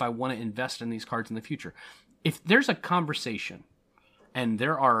if I want to invest in these cards in the future. If there's a conversation and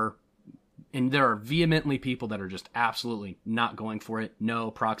there are vehemently people that are just absolutely not going for it. No,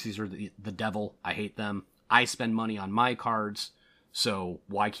 proxies are the devil. I hate them. I spend money on my cards, so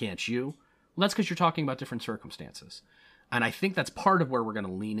why can't you? Well, that's because you're talking about different circumstances. And I think that's part of where we're going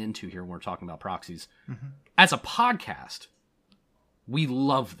to lean into here when we're talking about proxies. As a podcast, we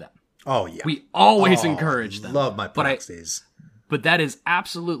love them. Oh, yeah. We always encourage them. Love my proxies. But that is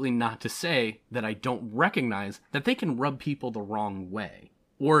absolutely not to say that I don't recognize that they can rub people the wrong way.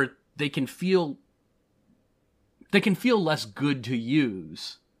 Or they can feel less good to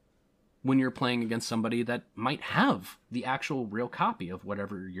use when you're playing against somebody that might have the actual real copy of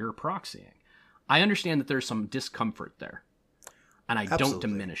whatever you're proxying. I understand that there's some discomfort there, and I don't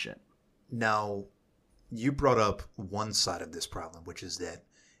diminish it. Now, you brought up one side of this problem, which is that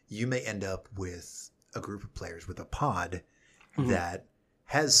you may end up with a group of players with a pod that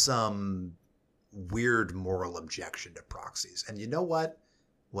has some weird moral objection to proxies. And you know what?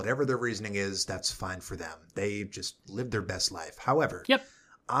 Whatever their reasoning is, that's fine for them. They just live their best life. However,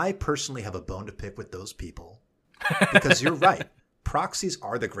 I personally have a bone to pick with those people because you're right. Proxies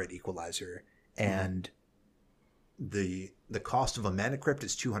are the great equalizer, and the cost of a mana crypt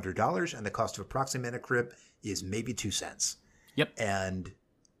is $200, and the cost of a proxy mana crypt is maybe 2 cents. Yep. And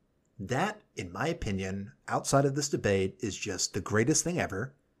that, in my opinion, outside of this debate, is just the greatest thing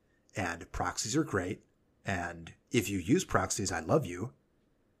ever. And proxies are great. And if you use proxies, I love you.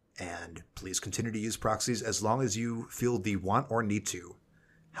 And please continue to use proxies as long as you feel the want or need to.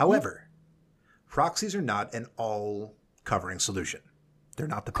 However, proxies are not an all-covering solution. They're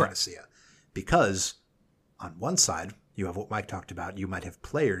not the panacea. Because on one side, you have what Mike talked about. You might have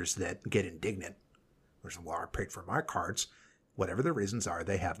players that get indignant. There's a war paid for my cards. Whatever their reasons are,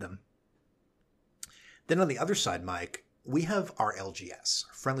 they have them. Then on the other side, Mike, we have our LGS,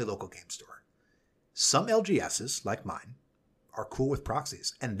 Friendly Local Game Store. Some LGSs, like mine, are cool with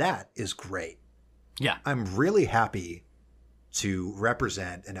proxies, and that is great. Yeah. I'm really happy to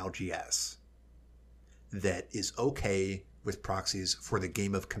represent an LGS that is okay with proxies for the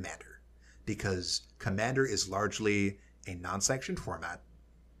game of Commander, because Commander is largely a non-sanctioned format,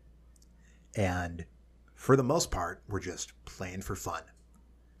 and for the most part, we're just playing for fun.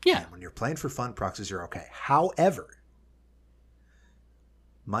 Yeah. And when you're playing for fun, proxies are okay. However,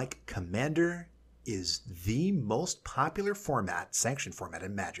 Mike, Commander is the most popular format, sanctioned format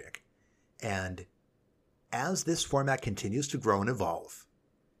in Magic. And as this format continues to grow and evolve,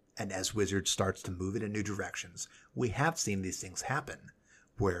 and as Wizards starts to move it in new directions, we have seen these things happen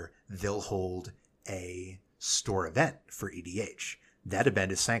where they'll hold a store event for EDH. That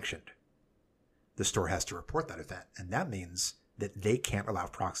event is sanctioned. The store has to report that event, and that means that they can't allow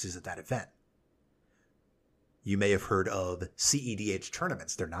proxies at that event. You may have heard of CEDH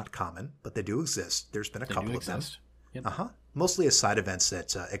tournaments. They're not common, but they do exist. There's been a couple of them. Yep. Mostly as side events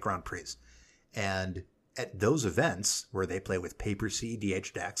at Grand Prix. And at those events where they play with paper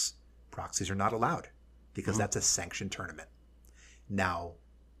CEDH decks, proxies are not allowed because that's a sanctioned tournament. Now,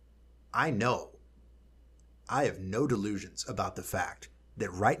 I have no delusions about the fact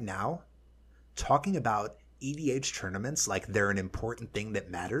that right now, talking about EDH tournaments like they're an important thing that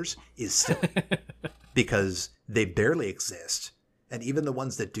matters is silly. because they barely exist. And even the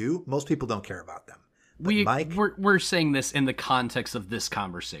ones that do, most people don't care about them. But Mike, we're saying this in the context of this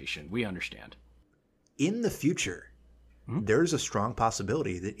conversation. We understand. In the future, there's a strong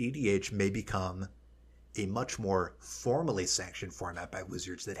possibility that EDH may become a much more formally sanctioned format by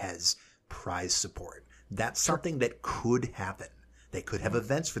Wizards that has prize support. That's something that could happen. They could have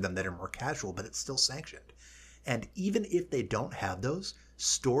events for them that are more casual, but it's still sanctioned. And even if they don't have those,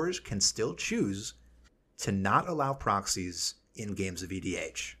 stores can still choose to not allow proxies in games of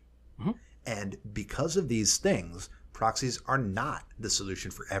EDH. Mm-hmm. And because of these things, proxies are not the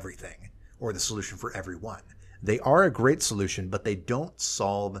solution for everything or the solution for everyone. They are a great solution, but they don't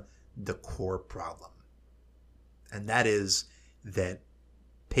solve the core problem. And that is that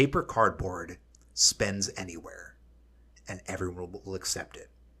paper cardboard spends anywhere and everyone will accept it.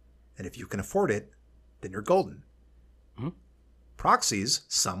 And if you can afford it, then you're golden. Mm-hmm. Proxies,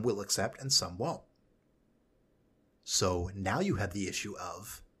 some will accept and some won't. So now you have the issue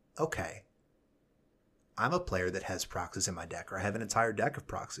of, okay, I'm a player that has proxies in my deck, or I have an entire deck of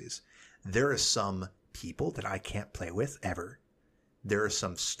proxies. There are some people that I can't play with ever. There are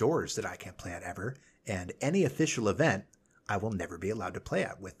some stores that I can't play at ever. And any official event, I will never be allowed to play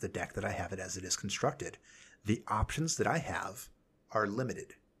at with the deck that I have it as it is constructed. The options that I have are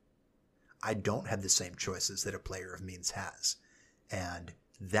limited. I don't have the same choices that a player of means has. And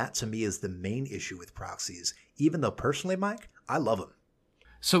that to me is the main issue with proxies, even though personally, Mike, I love them.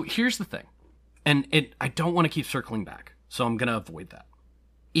 So here's the thing, and I don't want to keep circling back, so I'm going to avoid that.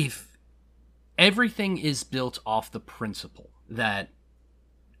 If everything is built off the principle that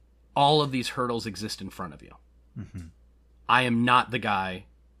all of these hurdles exist in front of you, mm-hmm. I am not the guy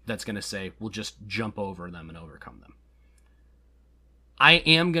that's going to say, we'll just jump over them and overcome them. I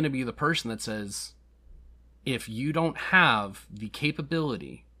am going to be the person that says, if you don't have the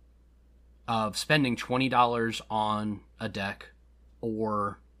capability of spending $20 on a deck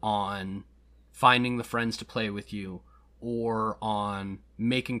or on finding the friends to play with you or on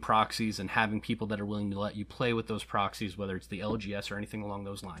making proxies and having people that are willing to let you play with those proxies, whether it's the LGS or anything along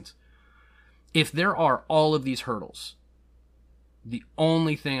those lines, if there are all of these hurdles, the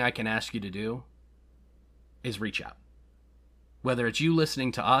only thing I can ask you to do is reach out. Whether it's you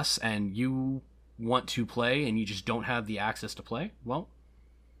listening to us and you want to play and you just don't have the access to play, well,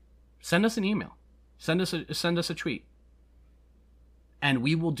 send us an email. Send us a tweet. And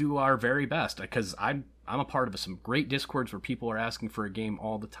we will do our very best, because I'm a part of some great Discords where people are asking for a game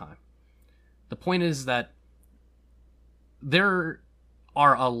all the time. The point is that there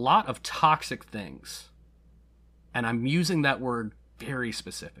are a lot of toxic things, and I'm using that word very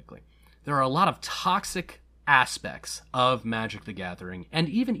specifically. There are a lot of toxic aspects of Magic the Gathering and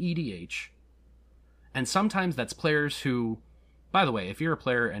even EDH. And sometimes that's players who, by the way, if you're a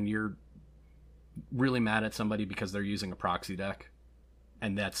player and you're really mad at somebody because they're using a proxy deck,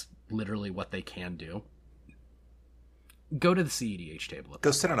 and that's literally what they can do, go to the CEDH table.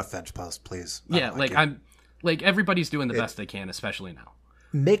 Go sit on a fence post, please. Yeah, like everybody's doing the best they can, especially now.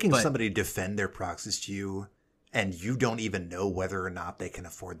 Making somebody defend their proxies to you, and you don't even know whether or not they can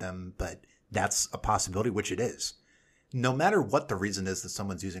afford them, but that's a possibility, which it is. No matter what the reason is that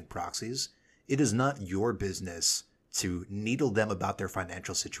someone's using proxies, it is not your business to needle them about their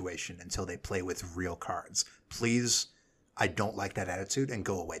financial situation until they play with real cards. Please, I don't like that attitude, and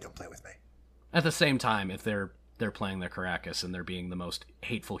go away. Don't play with me. At the same time, if they're playing their Caracas and they're being the most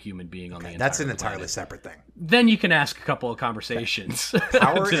hateful human being on the entire That's an planet, entirely separate thing. then you can ask a couple of conversations.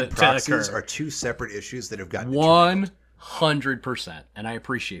 Power and proxies are two separate issues that have gotten 100%, and I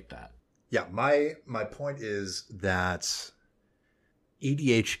appreciate that. Yeah, my point is that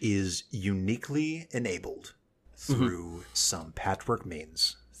EDH is uniquely enabled through some patchwork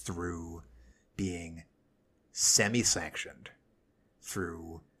means, through being semi-sanctioned,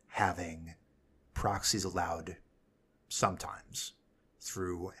 through having proxies allowed sometimes,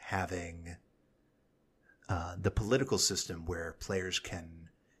 through having the political system where players can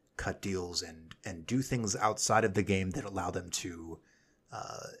cut deals and do things outside of the game that allow them to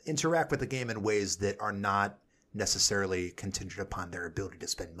interact with the game in ways that are not necessarily contingent upon their ability to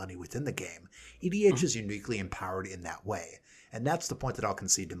spend money within the game. EDH is uniquely empowered in that way. And that's the point that I'll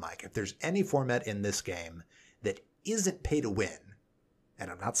concede to Mike. If there's any format in this game that isn't pay to win, and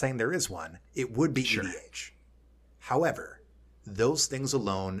I'm not saying there is one, it would be EDH. However, those things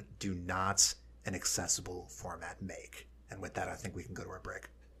alone do not an accessible format make. And with that, I think we can go to our break.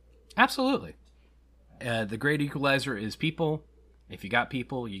 Absolutely. The great equalizer is people. If you got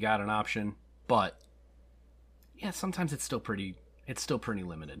people, you got an option. But yeah, sometimes it's still pretty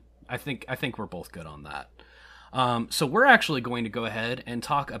limited. I think we're both good on that. So we're actually going to go ahead and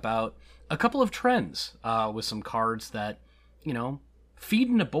talk about a couple of trends with some cards that, feed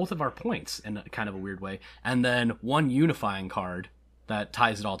into both of our points in a kind of a weird way, and then one unifying card that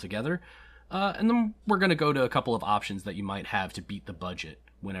ties it all together. And then we're going to go to a couple of options that you might have to beat the budget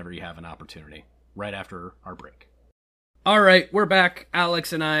whenever you have an opportunity, right after our break. All right, we're back.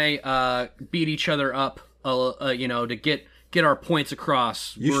 Alex and I beat each other up, to get our points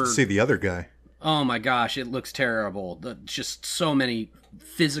across. You should see the other guy. Oh my gosh, it looks terrible. Just so many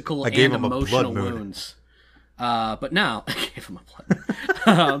physical and him emotional wounds. But now, I gave him a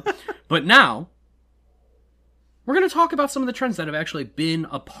blood moon. But now, we're going to talk about some of the trends that have actually been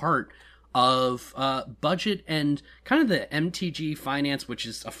a part of budget and kind of the MTG finance, which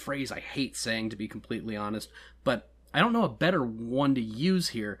is a phrase I hate saying, to be completely honest. But I don't know a better one to use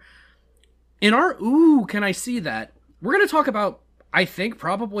here. In our can I see that? We're going to talk about, I think,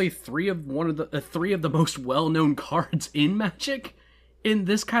 probably three of the most well-known cards in Magic in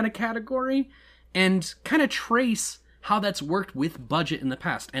this kind of category, and kind of trace how that's worked with budget in the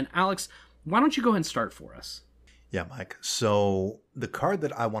past. And Alex, why don't you go ahead and start for us? Yeah, Mike. So the card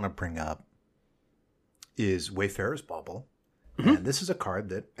that I want to bring up is Wayfarer's Bauble. Mm-hmm. And this is a card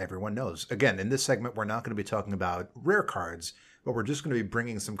that everyone knows. Again, in this segment, we're not going to be talking about rare cards, but we're just going to be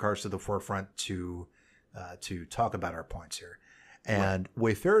bringing some cards to the forefront to talk about our points here. And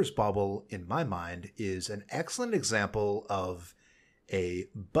right. Wayfarer's Bauble, in my mind, is an excellent example of a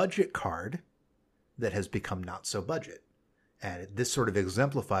budget card that has become not so budget. And this sort of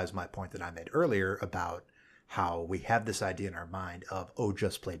exemplifies my point that I made earlier about how we have this idea in our mind of,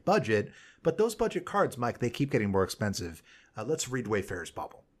 just play budget. But those budget cards, Mike, they keep getting more expensive. Let's read Wayfarer's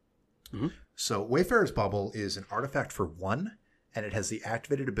Bauble. Mm-hmm. So Wayfarer's Bauble is an artifact for 1, and it has the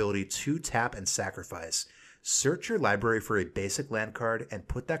activated ability to tap and sacrifice. Search your library for a basic land card and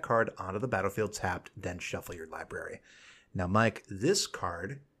put that card onto the battlefield tapped, then shuffle your library. Now, Mike, this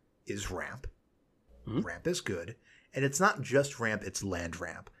card is ramp. Mm-hmm. Ramp is good. And it's not just ramp, it's land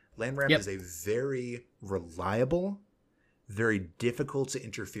ramp. Land ramp is a very reliable, very difficult to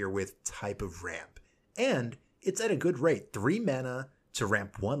interfere with type of ramp. And it's at a good rate. 3 mana to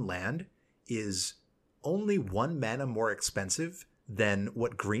ramp 1 land is only 1 mana more expensive than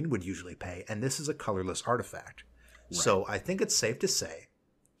what green would usually pay. And this is a colorless artifact. Right. So I think it's safe to say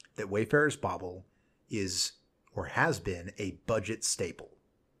that Wayfarer's Bauble is, or has been, a budget staple.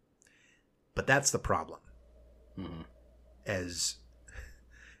 But that's the problem. Mm-hmm.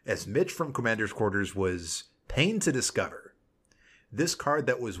 As Mitch from Commander's Quarters was pained to discover, this card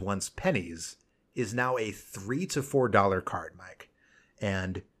that was once pennies is now a $3 to $4 card, Mike.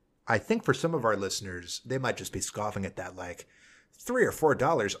 And I think for some of our listeners, they might just be scoffing at that, like, $3 or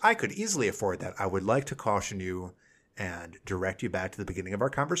 $4, I could easily afford that. I would like to caution you and direct you back to the beginning of our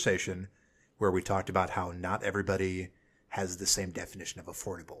conversation where we talked about how not everybody has the same definition of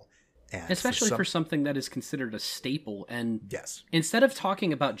affordable. And especially for something that is considered a staple. And yes, instead of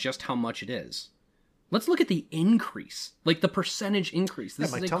talking about just how much it is, let's look at the increase, like the percentage increase.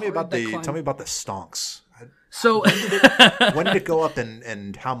 This Mike, tell me about the stonks. So when did it go up,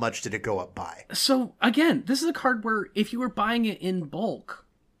 and how much did it go up by? So again, this is a card where if you were buying it in bulk,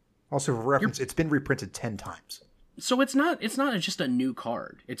 also for reference, it's been reprinted 10 times. So it's not just a new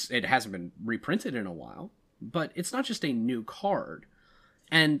card. It hasn't been reprinted in a while, but it's not just a new card.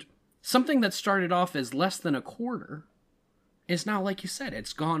 And something that started off as less than a quarter is now, like you said,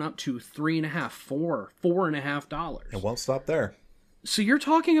 it's gone up to $3.50, $4.50. It won't stop there. So you're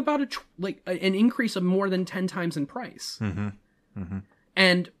talking about an increase of more than 10 times in price. Mm-hmm. Mm-hmm.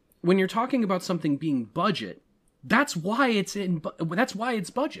 And when you're talking about something being budget, that's why it's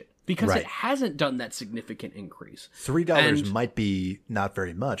budget, because It hasn't done that significant increase. $3 might be not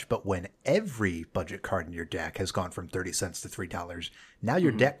very much, but when every budget card in your deck has gone from 30 cents to $3, now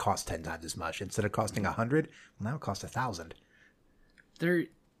your deck costs 10 times as much. Instead of costing $100, now it costs $1,000.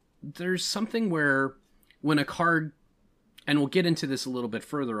 There's something where when a card, and we'll get into this a little bit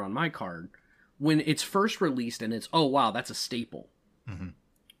further on my card, when it's first released and it's, oh wow, that's a staple. Mm-hmm.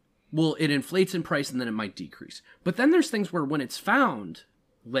 Well, it inflates in price and then it might decrease. But then there's things where when it's found,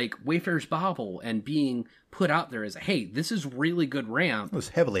 like Wayfarer's Bauble, and being put out there as, hey, this is really good ramp. It was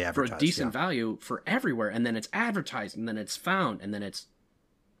heavily advertised. For a decent value for everywhere. And then it's advertised, and then it's found, and then it's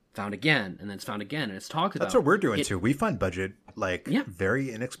found again, and then it's found again, and it's talked about. That's what we're doing too. We find budget,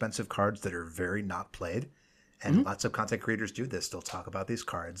 very inexpensive cards that are very not played. And lots of content creators do this. They'll talk about these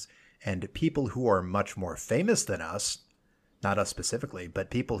cards. And people who are much more famous than us, not us specifically, but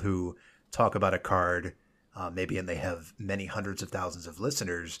people who talk about a card, maybe, and they have many hundreds of thousands of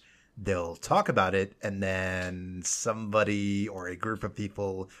listeners, they'll talk about it, and then somebody or a group of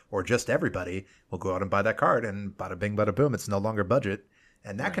people or just everybody will go out and buy that card, and bada bing, bada boom, it's no longer budget.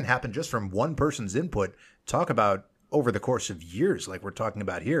 And that can happen just from one person's input. Talk about over the course of years, like we're talking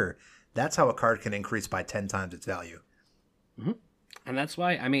about here. That's how a card can increase by 10 times its value. Mm-hmm. And that's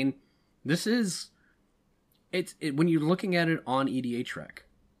why, I mean, this is... when you're looking at it on EDHREC,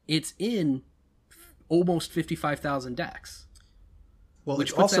 it's in almost 55,000 decks. Well,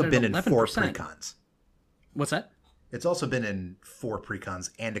 it's also been in 4 precons. What's that? It's also been in 4 precons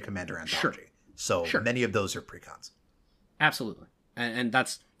and a Commander Anthology. So many of those are precons. Absolutely. And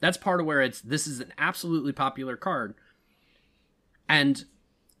that's part of where this is an absolutely popular card. And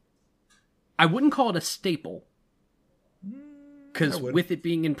I wouldn't call it a staple. Because with it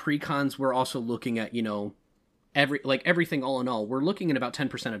being in precons, we're also looking at, everything all in all, we're looking at about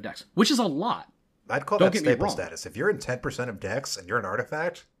 10% of decks, which is a lot. I'd call that staple status. If you're in 10% of decks and you're an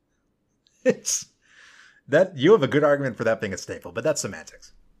artifact, it's that you have a good argument for that being a staple, but that's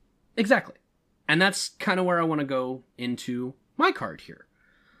semantics. Exactly. And that's kind of where I want to go into my card here.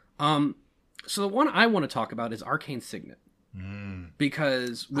 So the one I want to talk about is Arcane Signet.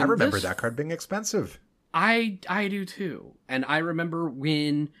 Because I remember that card being expensive. I do too. And I remember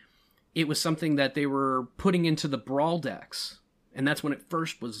when it was something that they were putting into the Brawl decks. And that's when it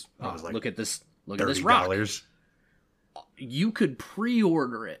first was, like, look at this rock. You could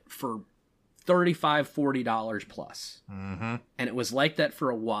pre-order it for $35, $40 plus. Mm-hmm. And it was like that for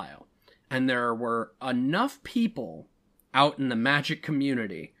a while. And there were enough people out in the Magic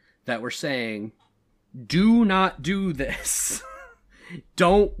community that were saying, do not do this.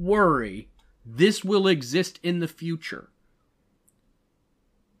 Don't worry. This will exist in the future.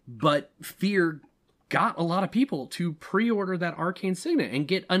 But fear got a lot of people to pre-order that Arcane Signet and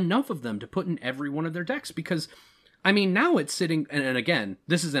get enough of them to put in every one of their decks. Because, I mean, now it's sitting... And again,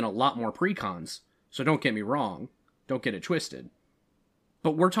 this is in a lot more precons. So don't get me wrong. Don't get it twisted.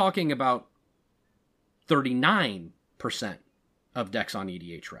 But we're talking about 39% of decks on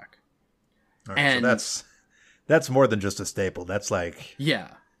EDHREC. Right, and so that's more than just a staple. That's like... Yeah.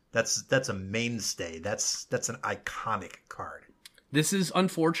 That's a mainstay. That's an iconic card. This is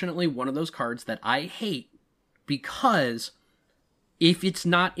unfortunately one of those cards that I hate because if it's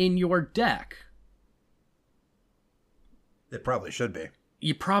not in your deck... It probably should be.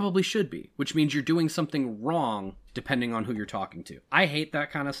 You probably should be, which means you're doing something wrong depending on who you're talking to. I hate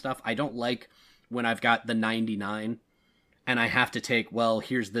that kind of stuff. I don't like when I've got the 99 and I have to take, well,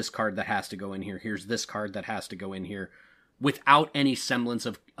 here's this card that has to go in here. Here's this card that has to go in here without any semblance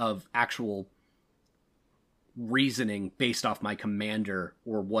of actual reasoning based off my commander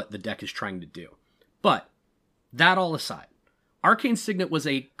or what the deck is trying to do. But that all aside, Arcane Signet was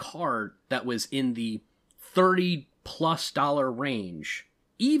a card that was in the $30+ range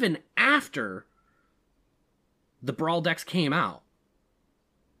even after the Brawl decks came out.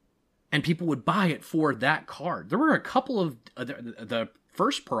 And people would buy it for that card. There were a couple of the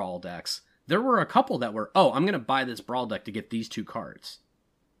first Brawl decks. There were a couple that were, I'm going to buy this Brawl deck to get these 2 cards.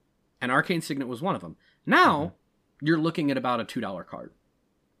 And Arcane Signet was one of them. Now, you're looking at about a $2 card.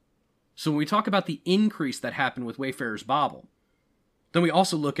 So when we talk about the increase that happened with Wayfarer's Bauble, then we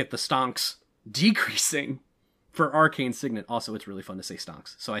also look at the stonks decreasing for Arcane Signet. Also, it's really fun to say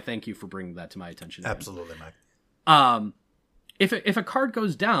stonks. So I thank you for bringing that to my attention. Absolutely, Mike. If a card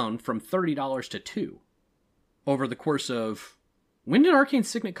goes down from $30 to $2 over the course of... When did Arcane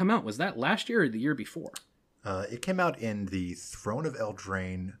Signet come out? Was that last year or the year before? It came out in the Throne of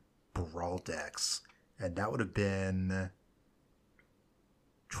Eldraine Brawl decks. And that would have been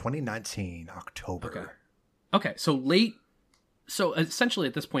 2019, October. Okay, so late... So essentially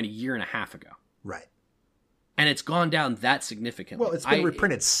at this point, a year and a half ago. Right. And it's gone down that significantly. Well, it's been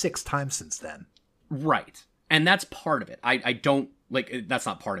reprinted 6 times since then. Right. And that's part of it. I don't... that's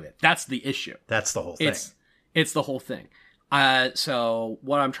not part of it. That's the issue. That's the whole thing. It's the whole thing. So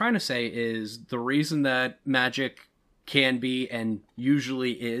what I'm trying to say is the reason that Magic can be and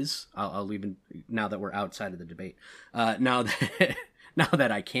usually is, I'll even, now that we're outside of the debate, now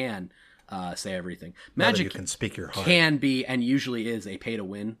that I can say everything, Magic you can speak your heart. Can be and usually is a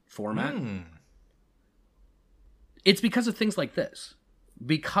pay-to-win format. It's because of things like this.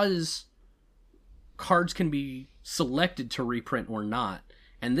 Because cards can be selected to reprint or not.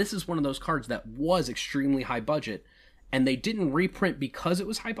 And this is one of those cards that was extremely high budget. And they didn't reprint because it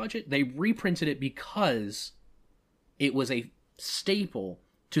was high budget. They reprinted it because it was a staple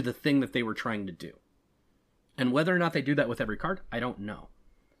to the thing that they were trying to do. And whether or not they do that with every card, I don't know.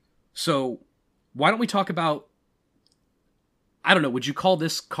 So why don't we talk about... I don't know, would you call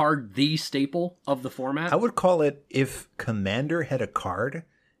this card the staple of the format? I would call it, if Commander had a card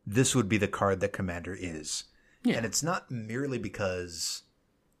this would be the card that Commander is. Yeah. And it's not merely because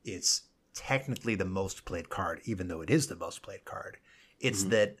it's technically the most played card, even though it is the most played card. It's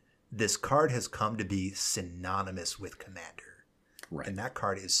that this card has come to be synonymous with Commander. Right. And that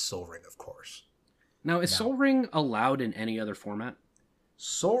card is Sol Ring, of course. Now, is Sol Ring allowed in any other format?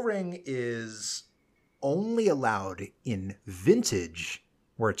 Sol Ring is only allowed in Vintage,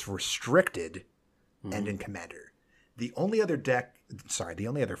 where it's restricted, and in Commander. The only other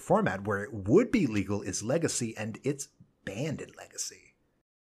format where it would be legal is Legacy, and it's banned in Legacy.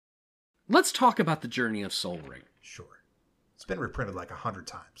 Let's talk about the journey of Sol Ring. Sure. It's been reprinted like 100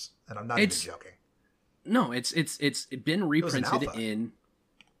 times, and I'm not even joking. No, it's been reprinted alpha. in...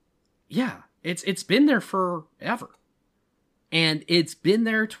 Yeah, it's been there forever. And it's been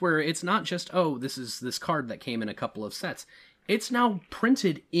there to where it's not just, oh, this is this card that came in a couple of sets. It's now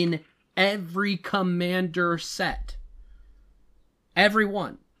printed in every Commander set. Every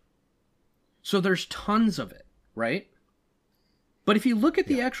one. So there's tons of it, right? But if you look at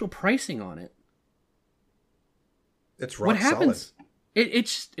the actual pricing on it, it's rock what happens?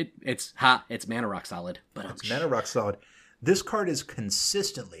 Solid. It's Mana Rock Solid. But it's Mana Rock Solid. This card is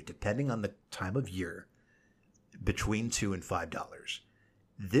consistently, depending on the time of year, between $2 and $5.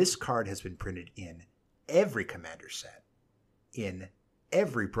 This card has been printed in every Commander set, in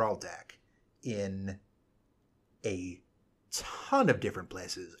every Brawl deck, in a ton of different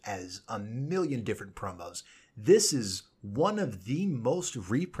places, as a million different promos. This is one of the most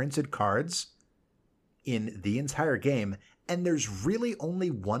reprinted cards in the entire game, and there's really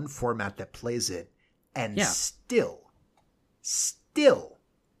only one format that plays it, and still,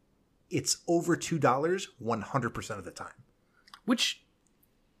 it's over $2 100% of the time. Which,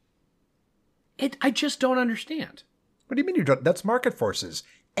 I just don't understand. What do you mean you don't? That's market forces.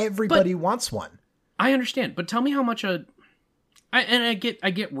 Everybody wants one. I understand, but tell me how much I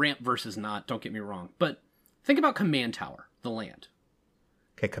get ramp versus not, don't get me wrong, but think about Command Tower, the land.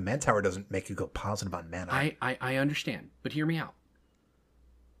 Okay, Command Tower doesn't make you go positive on mana. I understand, but hear me out.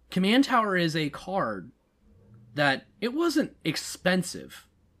 Command Tower is a card that it wasn't expensive,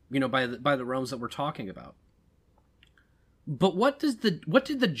 by the realms that we're talking about. But what did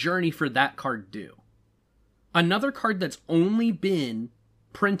the journey for that card do? Another card that's only been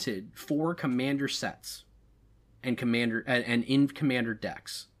printed for Commander sets and in Commander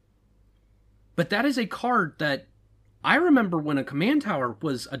decks. But that is a card that I remember when a Command Tower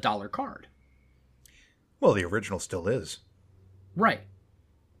was $1 card. Well, the original still is. Right.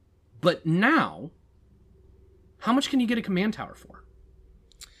 But now, how much can you get a Command Tower for?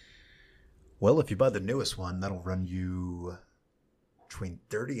 Well, if you buy the newest one, that'll run you between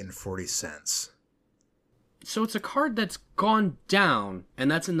 30 and 40 cents. So it's a card that's gone down, and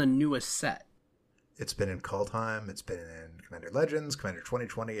that's in the newest set. It's been in Kaldheim, it's been in Commander Legends, Commander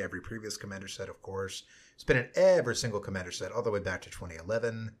 2020, every previous Commander set, of course. It's been in every single Commander set, all the way back to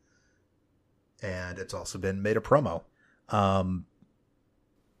 2011. And it's also been made a promo.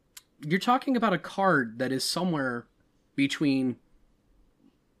 You're talking about a card that is somewhere between...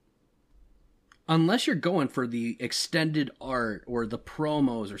 Unless you're going for the extended art or the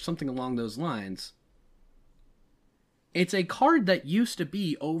promos or something along those lines... It's a card that used to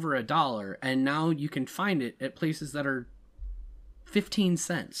be over $1, and now you can find it at places that are 15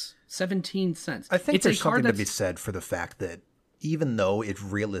 cents, 17 cents. I think there's something to be said for the fact that even though it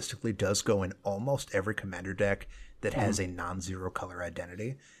realistically does go in almost every Commander deck that has a non-zero color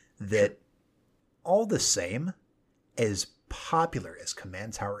identity, that all the same, as popular as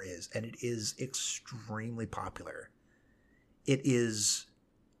Command Tower is, and it is extremely popular, it is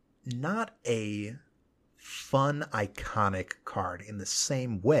not a fun, iconic card in the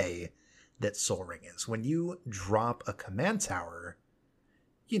same way that Sol Ring is. When you drop a Command Tower,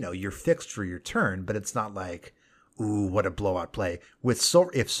 you're fixed for your turn, but it's not like, ooh, what a blowout play. If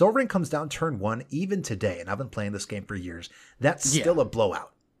Sol Ring comes down turn 1, even today, and I've been playing this game for years, that's still a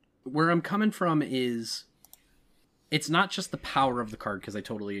blowout. Where I'm coming from is, it's not just the power of the card, because I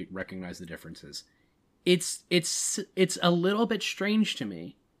totally recognize the differences. It's a little bit strange to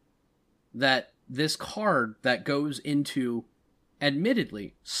me that this card that goes into,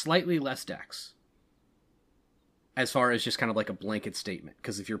 admittedly, slightly less decks, as far as just kind of like a blanket statement.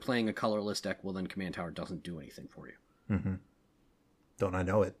 Because if you're playing a colorless deck, well, then Command Tower doesn't do anything for you. Mm-hmm. Don't I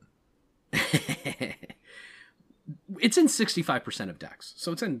know it? It's in 65% of decks,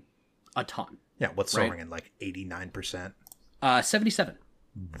 so it's in a ton. Yeah, what's Sol Ring in, like 89%? 77.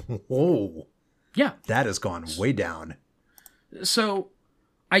 Whoa. Yeah. That has gone way down. So...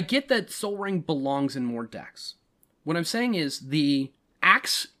 I get that Sol Ring belongs in more decks. What I'm saying is the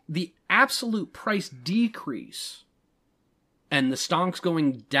absolute price decrease and the Stonk's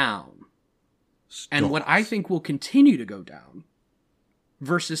going down, and what Stonks. I think will continue to go down,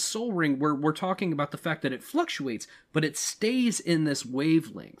 versus Sol Ring, where we're talking about the fact that it fluctuates, but it stays in this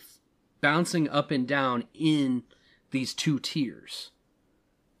wavelength, bouncing up and down in these two tiers.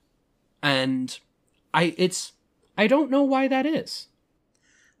 And I don't know why that is.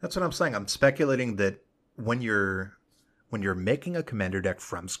 That's what I'm saying. I'm speculating that when you're making a commander deck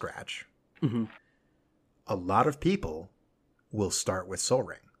from scratch, Mm-hmm. a lot of people will start with Sol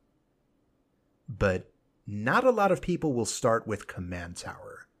Ring. But not a lot of people will start with Command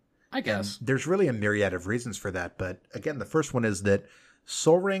Tower. I guess. And there's really a myriad of reasons for that. But again, the first one is that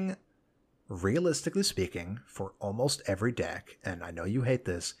Sol Ring, realistically speaking, for almost every deck, and I know you hate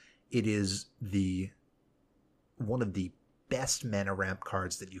this, it is one of the best mana ramp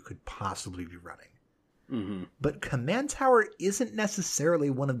cards that you could possibly be running. Mm-hmm. But Command Tower isn't necessarily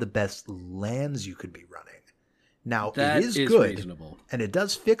one of the best lands you could be running. Now, That it is is good, reasonable. and it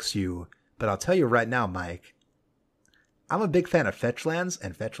does fix you, but I'll tell you right now, Mike, I'm a big fan of fetch lands,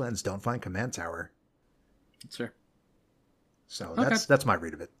 and fetch lands don't find Command Tower. That's fair. So Okay. that's my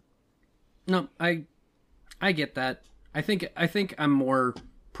read of it. No, I get that. I think I'm more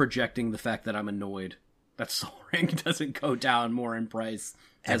projecting the fact that I'm annoyed that Sol Ring doesn't go down more in price.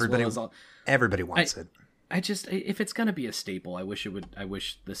 Everybody wants it. I just, if it's gonna be a staple, I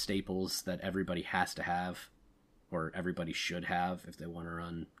wish the staples that everybody has to have, or everybody should have if they want to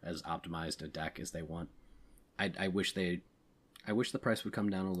run as optimized a deck as they want. I wish the price would come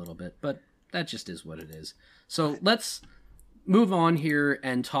down a little bit, but that just is what it is. So let's move on here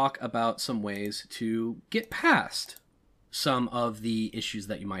and talk about some ways to get past some of the issues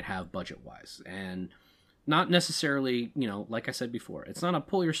that you might have budget-wise. And not necessarily, like I said before, it's not a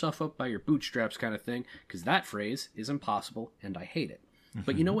pull yourself up by your bootstraps kind of thing, because that phrase is impossible and I hate it. Mm-hmm.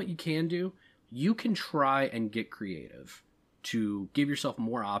 But you know what you can do? You can try and get creative to give yourself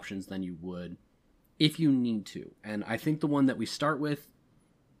more options than you would if you need to. And I think the one that we start with,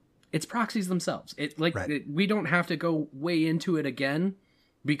 it's proxies themselves. We don't have to go way into it again,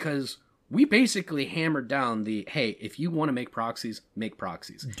 because we basically hammered down hey, if you want to make proxies, make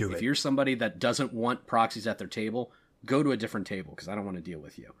proxies. Do it. If you're somebody that doesn't want proxies at their table, go to a different table, because I don't want to deal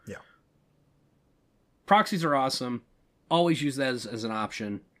with you. Yeah. Proxies are awesome. Always use that as an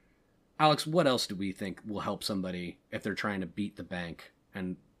option. Alex, what else do we think will help somebody if they're trying to beat the bank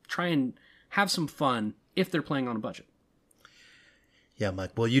and try and have some fun if they're playing on a budget? Yeah,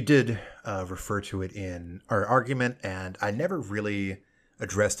 Mike. Well, you did refer to it in our argument, and I never really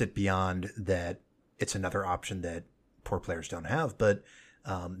addressed it beyond that it's another option that poor players don't have. But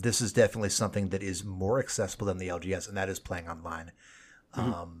this is definitely something that is more accessible than the LGS, and that is playing online.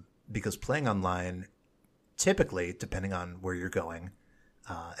 Mm-hmm. Because playing online, typically, depending on where you're going,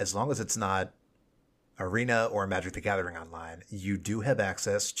 as long as it's not Arena or Magic the Gathering online, you do have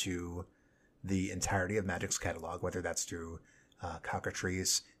access to the entirety of Magic's catalog, whether that's through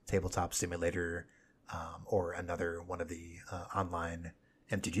Cockatrice, Tabletop Simulator, or another one of the online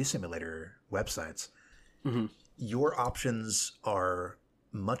MTG Simulator websites. Mm-hmm. Your options are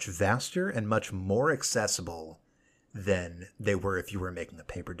much vaster and much more accessible than they were if you were making a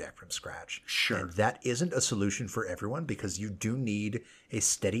paper deck from scratch. Sure. And that isn't a solution for everyone, because you do need a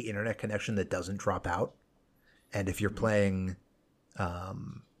steady internet connection that doesn't drop out. And if you're playing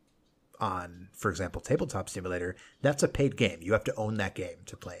on, for example, Tabletop Simulator, that's a paid game. You have to own that game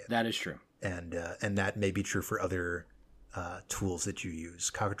to play it. That is true. And that may be true for other tools that you use.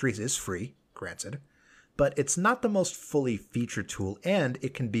 Cockatrice is free, granted, but it's not the most fully featured tool, and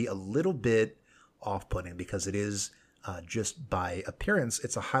it can be a little bit off-putting because it is just by appearance,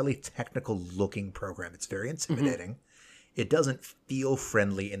 it's a highly technical looking program. It's very intimidating. Mm-hmm. It doesn't feel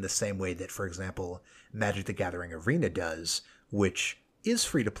friendly in the same way that, for example, Magic the Gathering Arena does, which is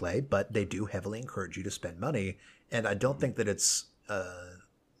free to play, but they do heavily encourage you to spend money. And I don't think that it's a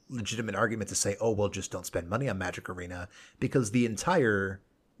legitimate argument to say, oh, well, just don't spend money on Magic Arena, because the entire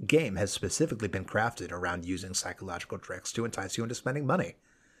game has specifically been crafted around using psychological tricks to entice you into spending money.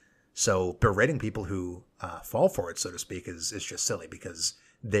 So berating people who fall for it, so to speak, is just silly, because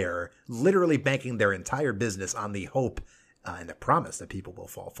they're literally banking their entire business on the hope and the promise that people will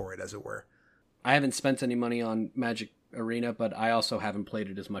fall for it, as it were. I haven't spent any money on Magic Arena, but I also haven't played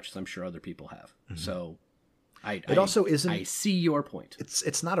it as much as I'm sure other people have. Mm-hmm. So I see your point.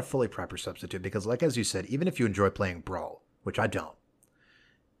 It's not a fully proper substitute, because, like as you said, even if you enjoy playing Brawl, which I don't,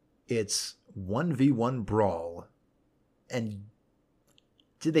 it's 1v1 Brawl, and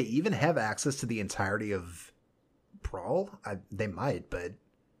did they even have access to the entirety of Brawl? They might, but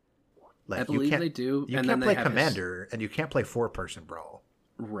I believe they do. You can't play Commander, and you can't play 4-person Brawl.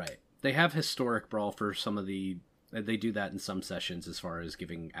 Right. They have historic Brawl for some of the They do that in some sessions as far as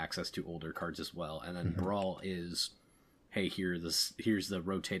giving access to older cards as well. And then Brawl is, hey, here's the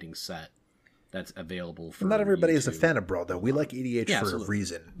rotating set that's available for Not everybody is a to- fan of Brawl, though. We like EDH Yeah, for absolutely. a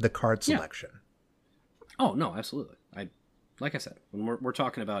reason. The card selection. Oh, no, absolutely. Like I said, when we're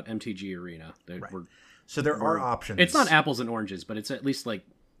talking about MTG Arena, Right. we're So there are options. it's not apples and oranges, but it's at least like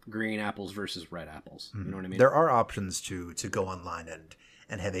green apples versus red apples. You know what I mean? There are options to go online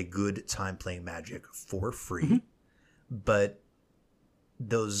and have a good time playing Magic for free, but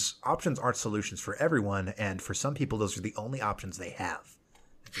those options aren't solutions for everyone, and for some people, those are the only options they have.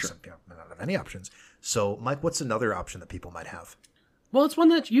 For some people, they don't have any options. So, Mike, what's another option that people might have? Well, it's one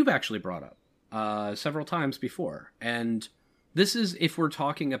that you've actually brought up several times before. And this is if we're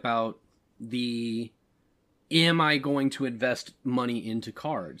talking about am I going to invest money into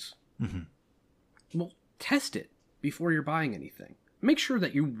cards? Well, test it before you're buying anything. Make sure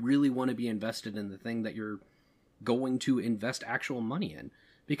that you really want to be invested in the thing that you're going to invest actual money in.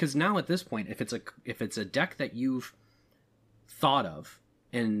 Because now at this point, if it's a deck that you've thought of,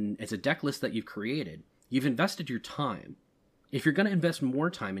 and it's a deck list that you've created, you've invested your time. If you're going to invest more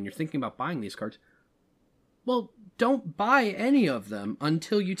time and you're thinking about buying these cards, well, don't buy any of them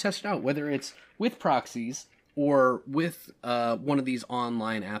until you test it out, whether it's with proxies or with one of these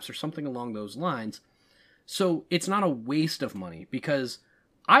online apps or something along those lines. So it's not a waste of money, because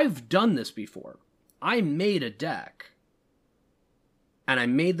I've done this before. I made a deck, and I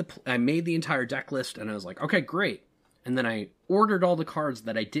made the entire deck list, and I was like, okay, great. And then I ordered all the cards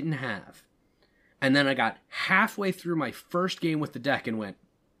that I didn't have. And then I got halfway through my first game with the deck and went,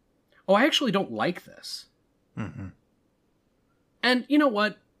 oh, I actually don't like this. And you know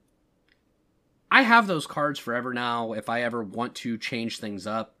what? I have those cards forever now. If I ever want to change things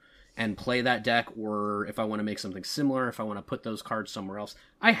up and play that deck, or if I want to make something similar, if I want to put those cards somewhere else,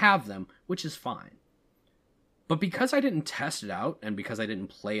 I have them, which is fine. But because I didn't test it out, and because I didn't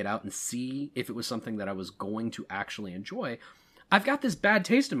play it out and see if it was something that I was going to actually enjoy, I've got this bad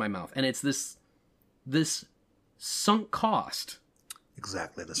taste in my mouth, and it's this sunk cost.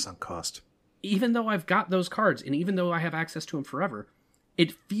 Exactly, the sunk cost. Even though I've got those cards, and even though I have access to them forever,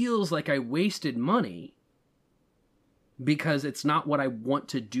 it feels like I wasted money because it's not what I want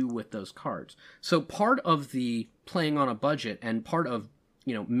to do with those cards. So part of the playing on a budget, and part of,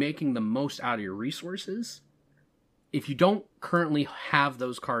 making the most out of your resources, if you don't currently have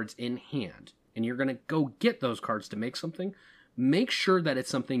those cards in hand and you're going to go get those cards to make something, make sure that it's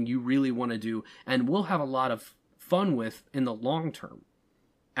something you really want to do and will have a lot of fun with in the long term,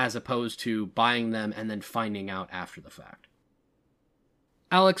 as opposed to buying them and then finding out after the fact.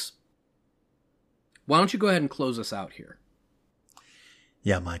 Alex, why don't you go ahead and close us out here?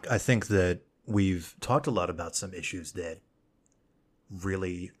 Yeah, Mike, I think that we've talked a lot about some issues that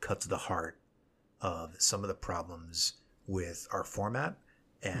really cut to the heart of some of the problems with our format,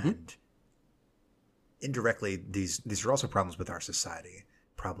 and indirectly these are also problems with our society,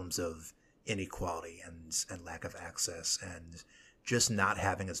 problems of inequality and lack of access and just not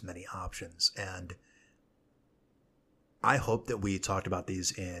having as many options. And I hope that we talked about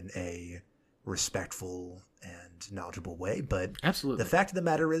these in a respectful and knowledgeable way, but Absolutely. the fact of the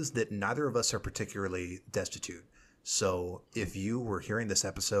matter is that neither of us are particularly destitute. So if you were hearing this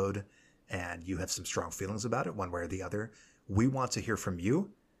episode and you have some strong feelings about it, one way or the other, we want to hear from you.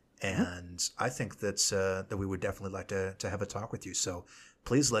 And I think that we would definitely like to have a talk with you. So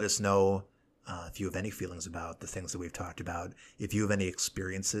please let us know if you have any feelings about the things that we've talked about. If you have any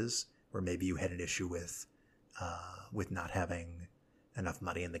experiences where maybe you had an issue with not having enough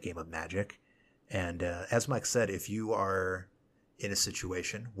money in the game of Magic. And as Mike said, if you are in a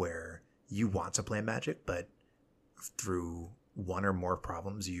situation where you want to play Magic, but through one or more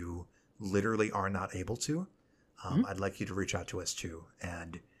problems you literally are not able to, I'd like you to reach out to us too.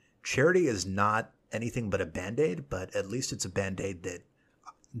 And charity is not anything but a Band-Aid, but at least it's a Band-Aid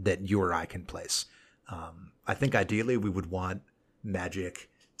that you or I can place. I think ideally we would want Magic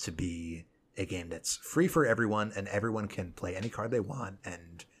to be a game that's free for everyone, and everyone can play any card they want,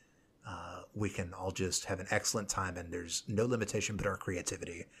 and we can all just have an excellent time, and there's no limitation but our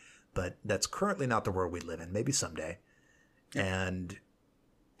creativity. But that's currently not the world we live in. Maybe someday. And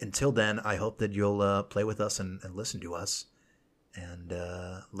until then, I hope that you'll play with us and listen to us. And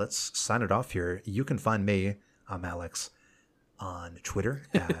let's sign it off here. You can find me, I'm Alex, on Twitter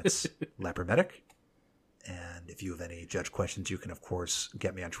at Lepromedic. And if you have any judge questions, you can, of course,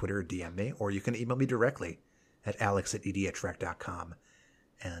 get me on Twitter or DM me, or you can email me directly at alex@edhrec.com.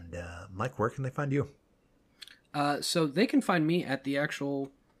 And Mike, where can they find you? So they can find me at the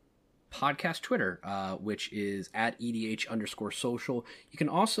actual podcast Twitter, which is at EDH_social. You can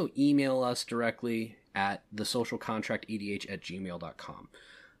also email us directly at thesocialcontractedh@gmail.com.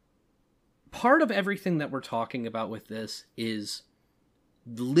 Part of everything that we're talking about with this is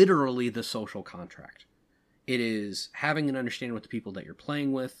literally the social contract. It is having an understanding with the people that you're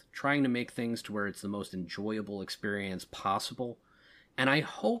playing with, trying to make things to where it's the most enjoyable experience possible. And I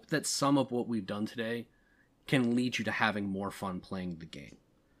hope that some of what we've done today can lead you to having more fun playing the game.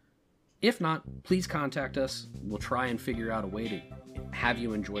 If not, please contact us. We'll try and figure out a way to have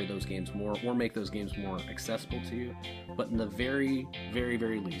you enjoy those games more or make those games more accessible to you. But in the very, very,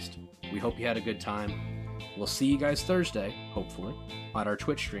 very least, we hope you had a good time. We'll see you guys Thursday, hopefully, at our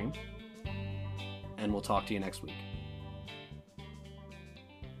Twitch stream. And we'll talk to you next week.